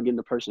thinking about getting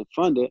the person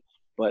funded,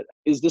 but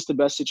is this the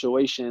best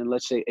situation,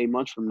 let's say 8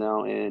 months from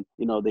now, and,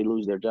 they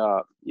lose their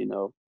job,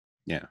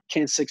 Yeah.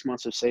 Can 6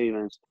 months of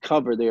savings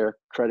cover their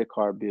credit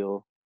card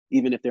bill,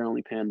 even if they're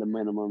only paying the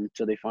minimum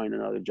till they find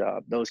another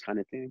job, those kind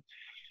of things.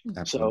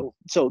 Absolutely.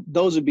 So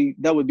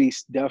that would be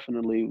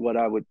definitely what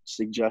I would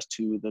suggest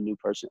to the new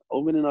person,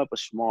 opening up a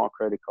small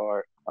credit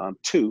card,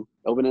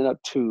 opening up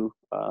two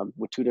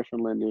with two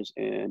different lenders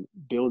and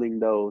building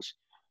those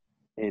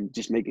and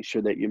just making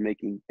sure that you're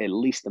making at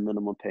least the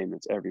minimum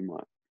payments every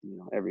month.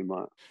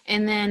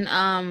 And then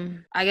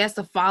I guess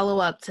the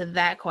follow-up to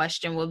that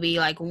question would be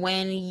like,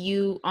 when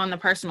you, on the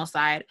personal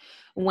side,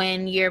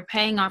 when you're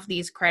paying off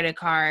these credit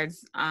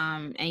cards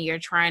and you're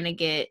trying to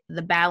get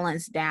the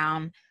balance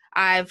down,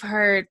 I've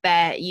heard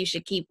that you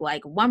should keep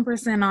like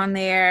 1% on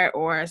there,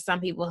 or some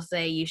people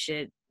say you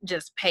should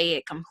just pay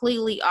it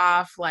completely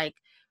off. Like,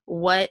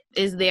 what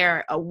is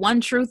there a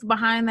one truth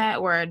behind that,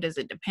 or does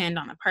it depend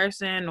on the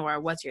person, or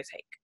what's your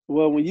take?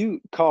 Well, when you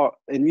call,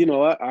 and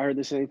I heard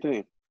the same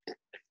thing.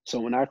 So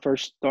when I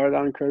first started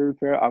on credit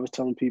repair, I was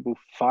telling people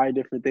 5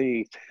 different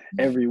things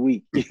every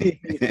week.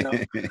 It's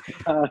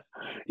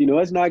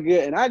not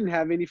good. And I didn't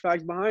have any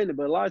facts behind it,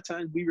 but a lot of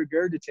times we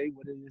regurgitate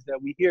what it is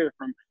that we hear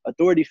from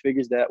authority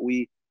figures that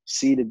we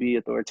see to be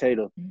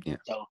authoritative. Yeah.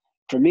 So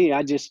for me,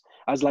 I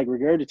was like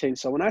regurgitating.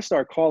 So when I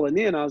started calling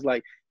in, I was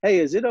like,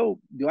 hey, do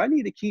I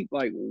need to keep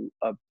like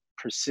a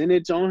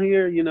percentage on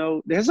here?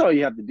 That's all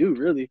you have to do,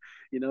 really.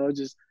 And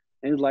it's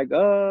like,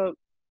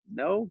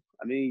 no,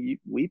 I mean,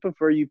 we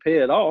prefer you pay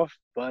it off,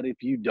 but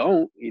if you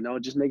don't,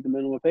 just make the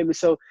minimum payment.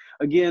 So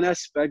again,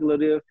 that's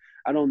speculative.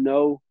 I don't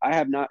know. I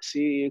have not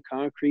seen in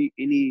concrete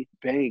any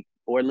bank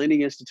or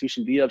lending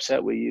institution be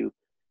upset with you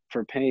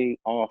for paying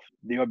off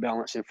their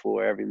balance in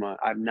full every month.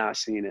 I've not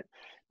seen it.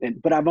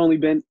 But I've only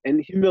been, in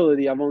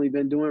humility, I've only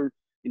been doing,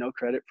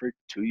 credit for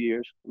 2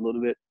 years, a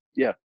little bit.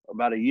 Yeah,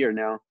 about a year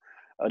now,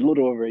 a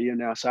little over a year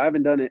now. So I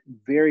haven't done it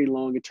very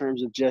long in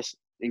terms of just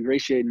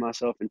ingratiating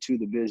myself into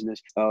the business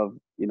of,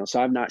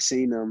 so I've not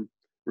seen them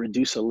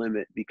reduce a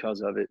limit because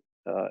of it.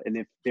 And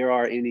if there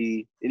are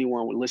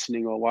anyone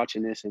listening or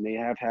watching this and they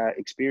have had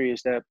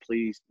experience that,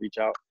 please reach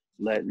out,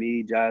 let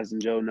me, Jazz,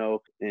 and Joe know,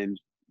 and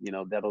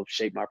that'll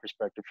shape my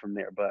perspective from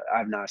there. But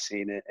I've not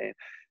seen it, and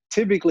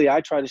typically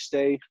I try to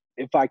stay,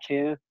 if I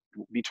can,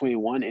 between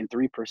 1% and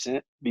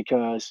 3%,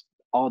 because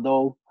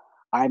although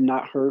I've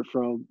not heard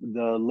from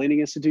the lending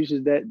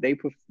institutions that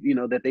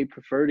they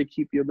prefer to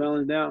keep your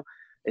balance down,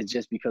 it's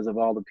just because of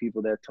all the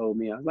people that told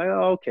me. I was like,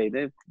 oh, okay,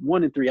 then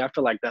 1 and 3. I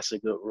feel like that's a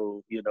good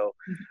rule.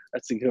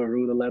 That's a good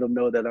rule to let them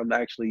know that I'm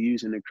actually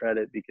using the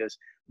credit, because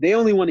they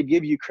only want to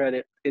give you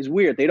credit. It's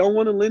weird. They don't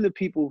want to lend to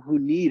people who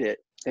need it.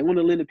 They want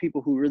to lend to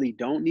people who really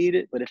don't need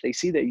it. But if they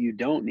see that you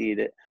don't need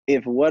it,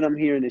 if what I'm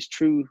hearing is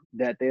true,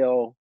 that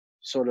they'll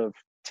sort of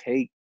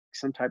take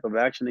some type of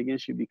action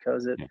against you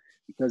because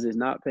it's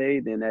not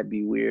paid, then that'd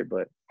be weird.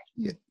 But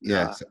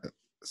yeah.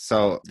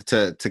 So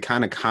to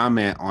kind of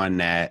comment on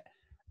that,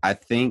 I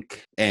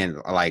think, and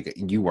like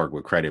you work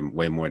with credit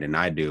way more than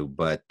I do,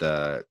 but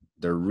the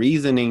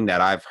reasoning that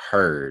I've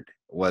heard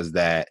was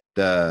that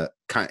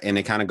and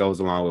it kind of goes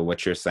along with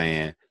what you're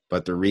saying,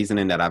 but the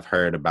reasoning that I've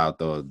heard about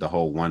the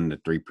whole 1% to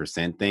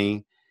 3%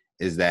 thing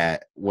is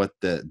that what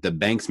the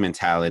bank's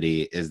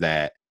mentality is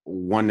that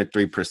 1 to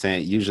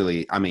 3%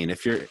 usually. I mean,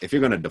 if you're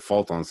going to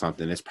default on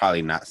something, it's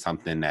probably not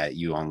something that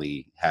you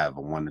only have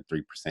a 1 to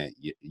 3%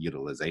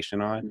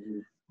 utilization on. Mm-hmm.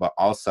 But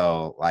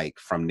also, like,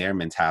 from their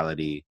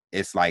mentality,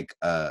 it's like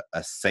a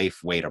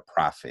safe way to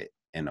profit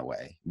in a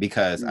way.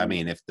 Because I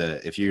mean,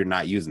 if you're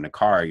not using the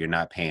car, you're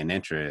not paying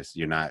interest,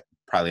 you're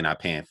probably not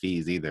paying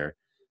fees either,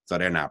 so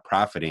they're not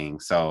profiting.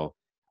 So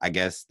I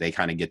guess they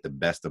kind of get the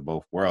best of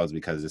both worlds,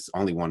 because it's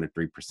only 1 to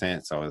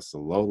 3%, so it's a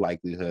low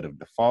likelihood of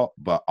default,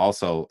 but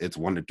also it's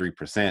 1 to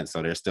 3%,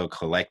 so they're still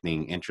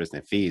collecting interest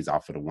and fees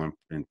off of the 1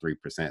 and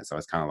 3%. So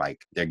it's kind of like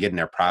they're getting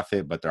their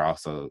profit, but they're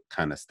also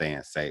kind of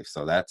staying safe.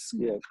 So that's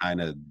kind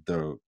of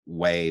the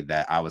way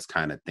that I was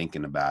kind of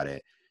thinking about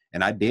it.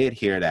 And I did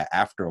hear that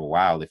after a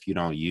while, if you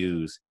don't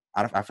use,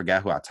 I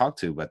forgot who I talked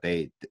to, but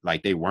they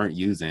weren't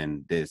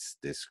using this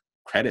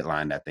credit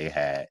line that they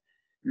had.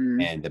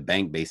 And the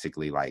bank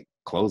basically like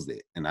closed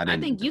it. And I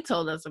think you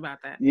told us about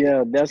that.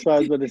 Yeah, that's what I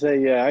was going to say.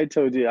 Yeah, I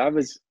told you.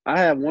 I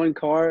had one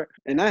car,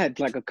 and I had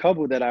like a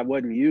couple that I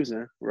wasn't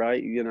using,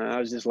 right? You know, I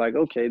was just like,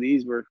 okay,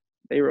 they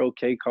were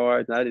okay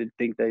cars. I didn't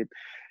think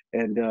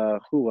and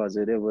who was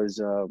it? It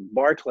was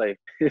Barclay.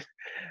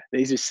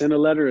 They just sent a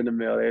letter in the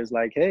mail. It was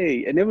like,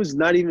 hey, and it was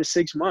not even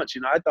 6 months.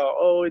 You know, I thought,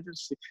 oh,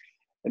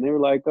 and they were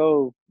like,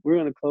 oh, we're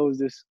going to close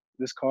this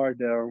car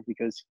down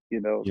because,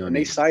 you know, and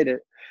they cited,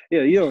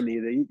 you don't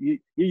need it.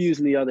 You're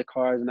using the other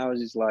cars. And I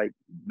was just like,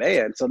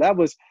 man. So that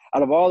was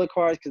out of all the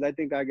cars, because I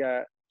think I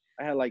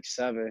had like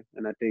 7.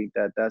 And I think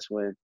that's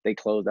when they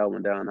closed that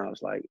one down. I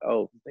was like,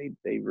 oh,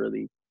 they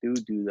really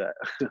do that.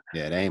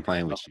 Yeah, they ain't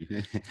playing with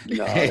you.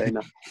 No, they're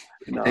not.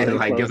 No, they're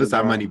like, give us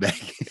our money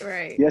back.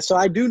 Right. Yeah, so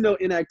I do know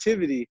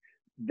inactivity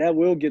that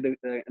will get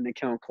an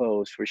account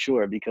closed for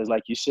sure, because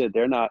like you said,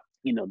 they're not,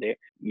 you know,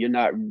 you're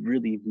not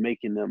really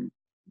making them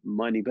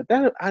money. But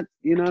and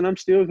I'm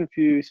still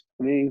confused.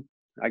 I mean,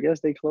 I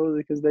guess they closed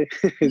it because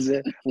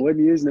they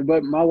wasn't using it.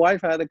 But my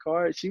wife had a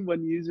card, she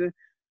wasn't using.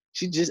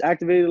 She just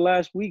activated it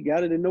last week,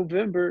 got it in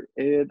November,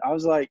 and I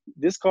was like,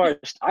 this card,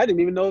 I didn't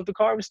even know if the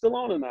card was still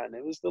on or not, and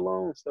it was still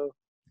on. So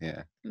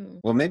yeah.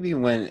 Well, maybe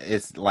when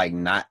it's like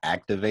not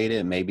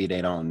activated, maybe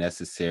they don't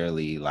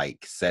necessarily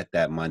like set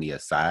that money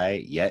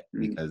aside yet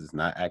because it's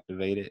not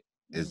activated.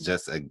 It's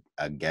just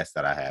a guess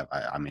that I have.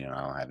 I mean, I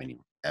don't have any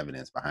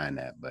evidence behind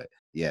that, but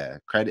yeah,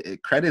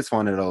 credit's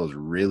one of those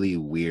really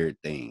weird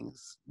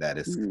things that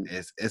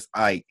it's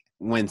like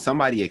when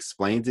somebody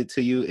explains it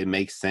to you, it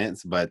makes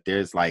sense, but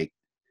there's like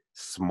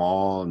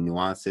small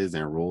nuances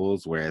and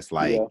rules where it's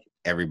like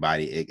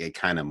everybody, it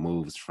kind of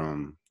moves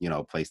from, you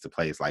know, place to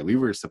place. Like we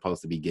were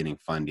supposed to be getting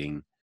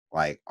funding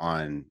like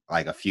on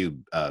like a few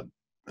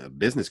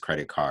business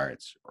credit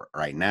cards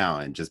right now,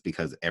 and just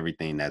because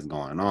everything that's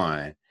going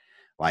on,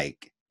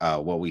 like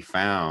what we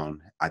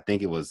found, I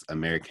think it was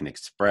American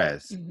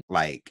Express,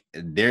 like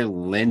they're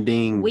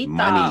lending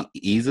money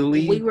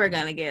easily. We were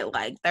gonna get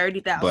like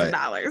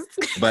 $30,000,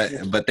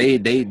 but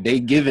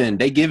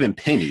they giving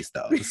pennies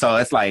though. So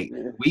it's like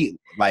we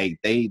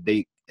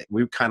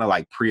kind of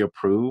like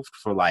pre-approved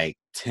for like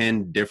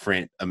 10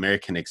 different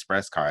American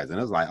Express cards, and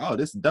it was like, oh,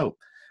 this is dope.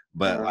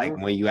 But like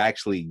when you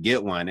actually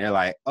get one, they're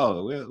like,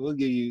 oh, we'll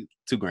give you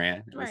 $2,000.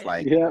 Right. It's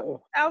like $1,000.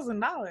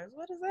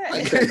 What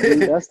is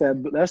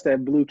that? That's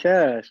that blue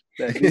cash.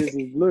 That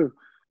business blue.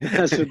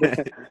 That's what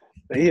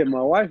they hit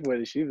my wife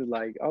with it. She was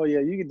like, oh yeah,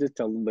 you can just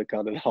tell them to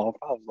cut it off.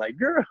 I was like,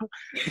 girl,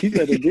 you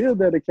better build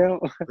that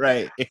account.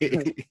 Right.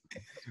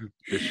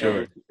 For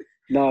sure.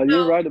 No,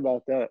 you're right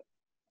about that.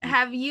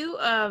 Have you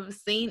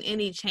seen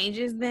any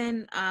changes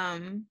then,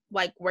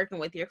 like working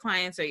with your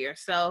clients or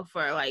yourself,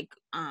 or like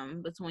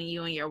between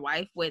you and your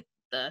wife with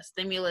the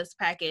stimulus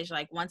package?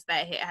 Like once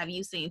that hit, have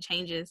you seen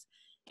changes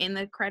in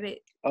the credit?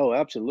 Oh,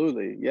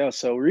 absolutely. Yeah.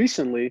 So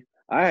recently,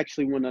 I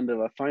actually went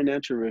under a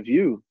financial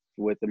review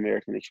with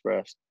American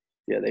Express.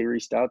 Yeah, they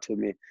reached out to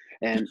me,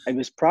 and it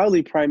was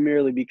probably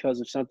primarily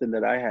because of something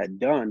that I had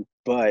done,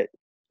 but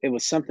it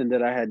was something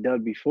that I had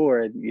done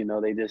before. And, you know,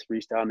 they just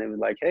reached out and they were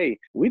like, hey,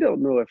 we don't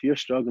know if you're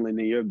struggling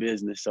in your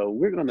business, so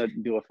we're going to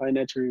do a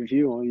financial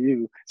review on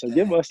you. So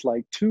give us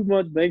like 2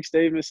 month bank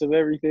statements of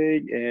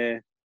everything.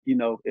 And, you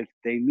know, if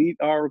they meet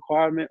our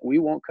requirement, we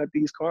won't cut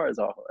these cards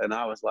off. And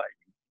I was like,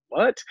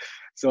 what?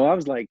 So I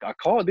was like, I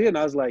called in.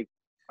 I was like,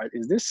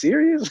 is this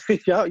serious?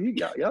 y'all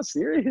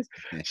serious?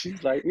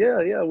 She's like,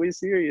 yeah, we're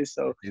serious.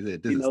 So,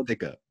 this is a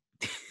stick up.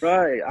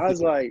 Right. I was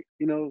like,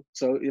 you know,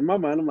 so in my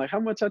mind, I'm like, how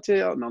much I tell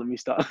y'all? No, let me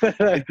stop. Did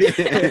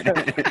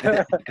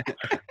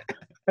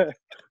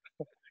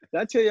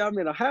I tell you I'm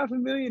in a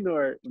 $500,000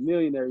 or a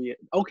millionaire yet?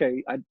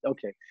 Okay.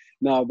 Okay.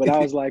 No, but I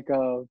was like,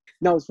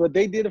 no, so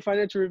they did a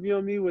financial review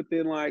on me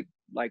within like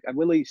I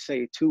really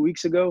say 2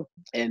 weeks ago.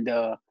 And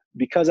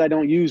because I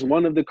don't use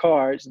one of the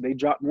cards, they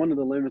dropped one of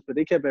the limits, but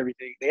they kept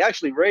everything. They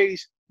actually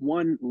raised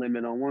one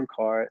limit on one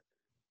card.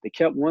 They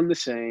kept one the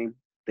same.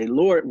 They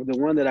lowered the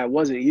one that I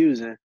wasn't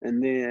using,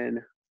 and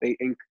then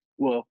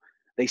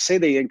they say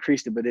they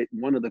increased it, but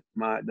one of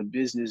the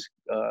business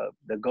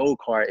the gold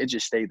card, it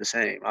just stayed the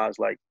same. I was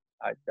like,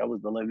 that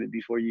was the limit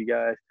before you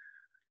guys.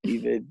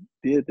 even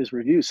did this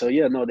review. So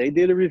yeah, no, they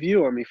did a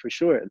review on me for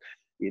sure.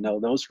 You know,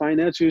 those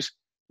financials,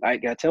 I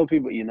gotta tell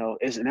people, you know,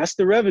 and that's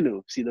the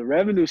revenue. See, the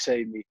revenue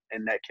saved me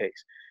in that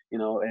case, you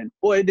know, and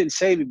boy, it didn't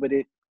save me, but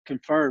it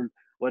confirmed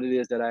what it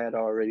is that I had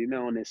already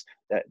known, is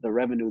that the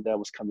revenue that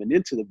was coming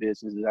into the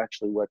business is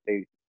actually what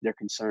they're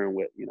concerned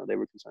with. You know, they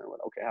were concerned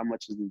with, okay, how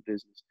much is this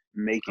business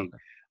making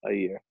a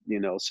year? You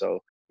know, so,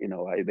 you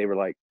know, they were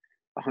like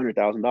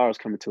 $100,000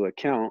 coming to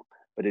account,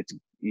 but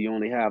you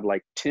only have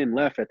like 10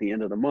 left at the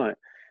end of the month,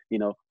 you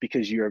know,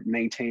 because you're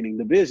maintaining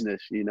the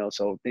business, you know,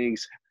 so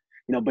things,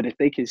 you know, but if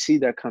they can see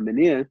that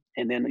coming in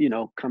and then, you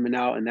know, coming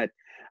out, and that,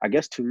 I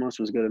guess 2 months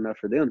was good enough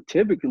for them.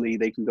 Typically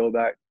they can go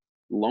back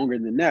longer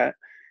than that.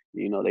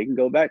 You know, they can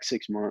go back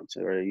 6 months,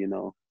 or, you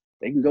know,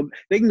 they can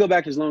go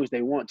back as long as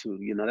they want to,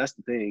 you know, that's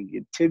the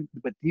thing.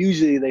 But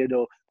usually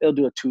they'll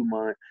do a 2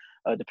 month,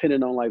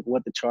 depending on like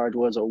what the charge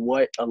was or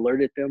what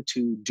alerted them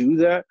to do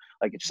that.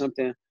 Like if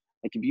something,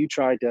 like if you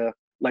tried to,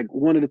 like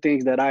one of the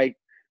things that I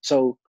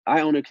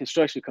own a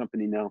construction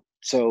company now.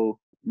 So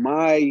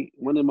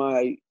one of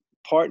my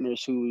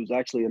partners, who's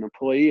actually an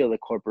employee of the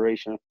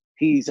corporation,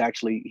 he's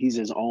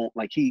his own,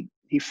 like he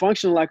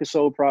functioned like a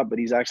sole prop, but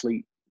he's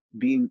actually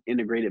being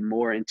integrated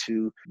more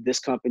into this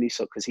company.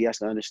 So because he has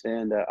to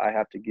understand that I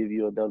have to give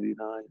you a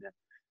W-9 and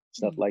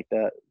stuff like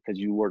that, because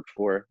you work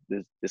for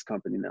this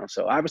company now.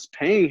 So I was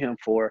paying him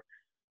for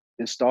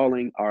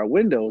installing our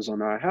windows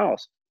on our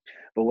house.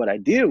 But what I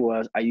did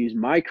was I used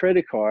my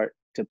credit card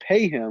to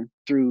pay him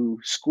through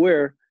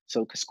Square.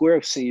 So Square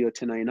will send you a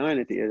 1099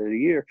 at the end of the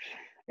year.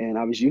 And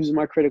I was using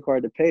my credit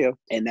card to pay him,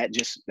 and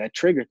that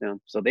triggered them.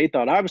 So they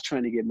thought I was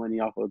trying to get money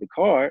off of the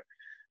card,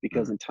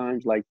 because in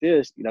times like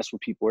this, that's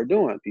what people are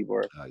doing. People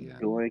are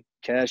doing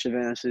cash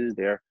advances.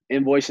 They're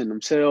invoicing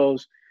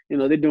themselves. You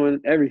know, they're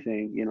doing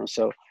everything, you know.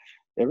 So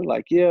they were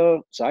like, yeah.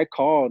 So I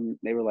called, and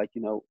they were like,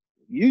 you know,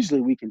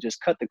 usually we can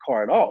just cut the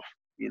card off.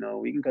 You know,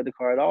 we can cut the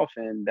card off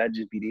and that'd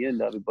just be the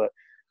end of it. But,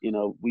 you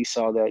know, we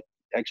saw that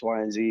X,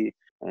 Y, and Z.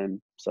 And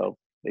so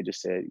they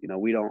just said, you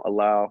know, they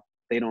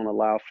don't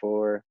allow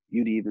for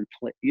you to even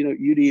you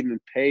to even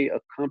pay a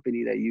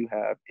company that you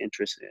have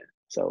interest in.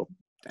 So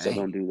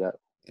don't do that.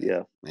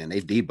 Yeah. Man,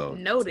 they deboed.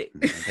 Noted.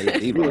 They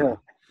deboed.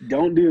 Yeah.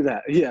 Don't do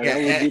that. Yeah. Yeah, That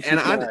will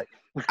get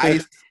you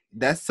flagged.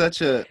 That's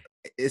such a,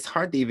 it's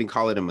hard to even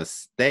call it a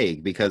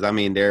mistake, because I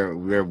mean there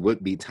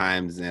would be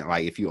times, and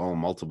like if you own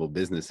multiple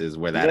businesses,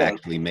 where that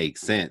actually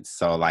makes sense.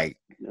 So like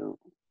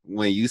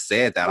when you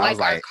said that, like I was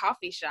like, our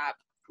coffee shop,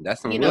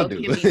 that's something we'll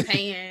do. Can be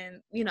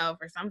paying, you know,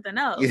 for something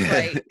else. Yeah,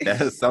 like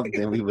that's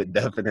something we would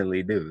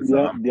definitely do. So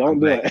yeah, don't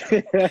do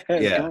it.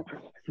 Yeah.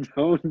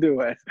 Don't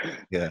do it.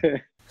 Yeah.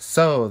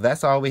 So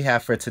that's all we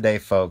have for today,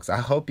 folks. I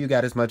hope you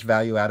got as much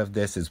value out of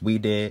this as we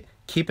did.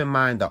 Keep in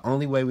mind, the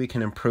only way we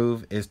can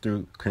improve is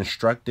through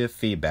constructive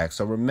feedback.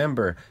 So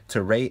remember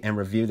to rate and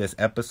review this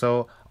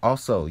episode.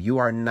 Also, you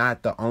are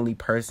not the only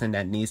person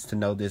that needs to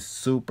know this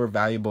super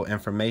valuable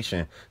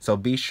information. So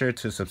be sure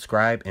to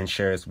subscribe and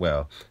share as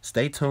well.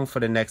 Stay tuned for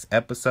the next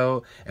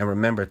episode. And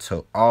remember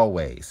to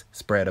always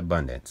spread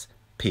abundance.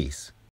 Peace.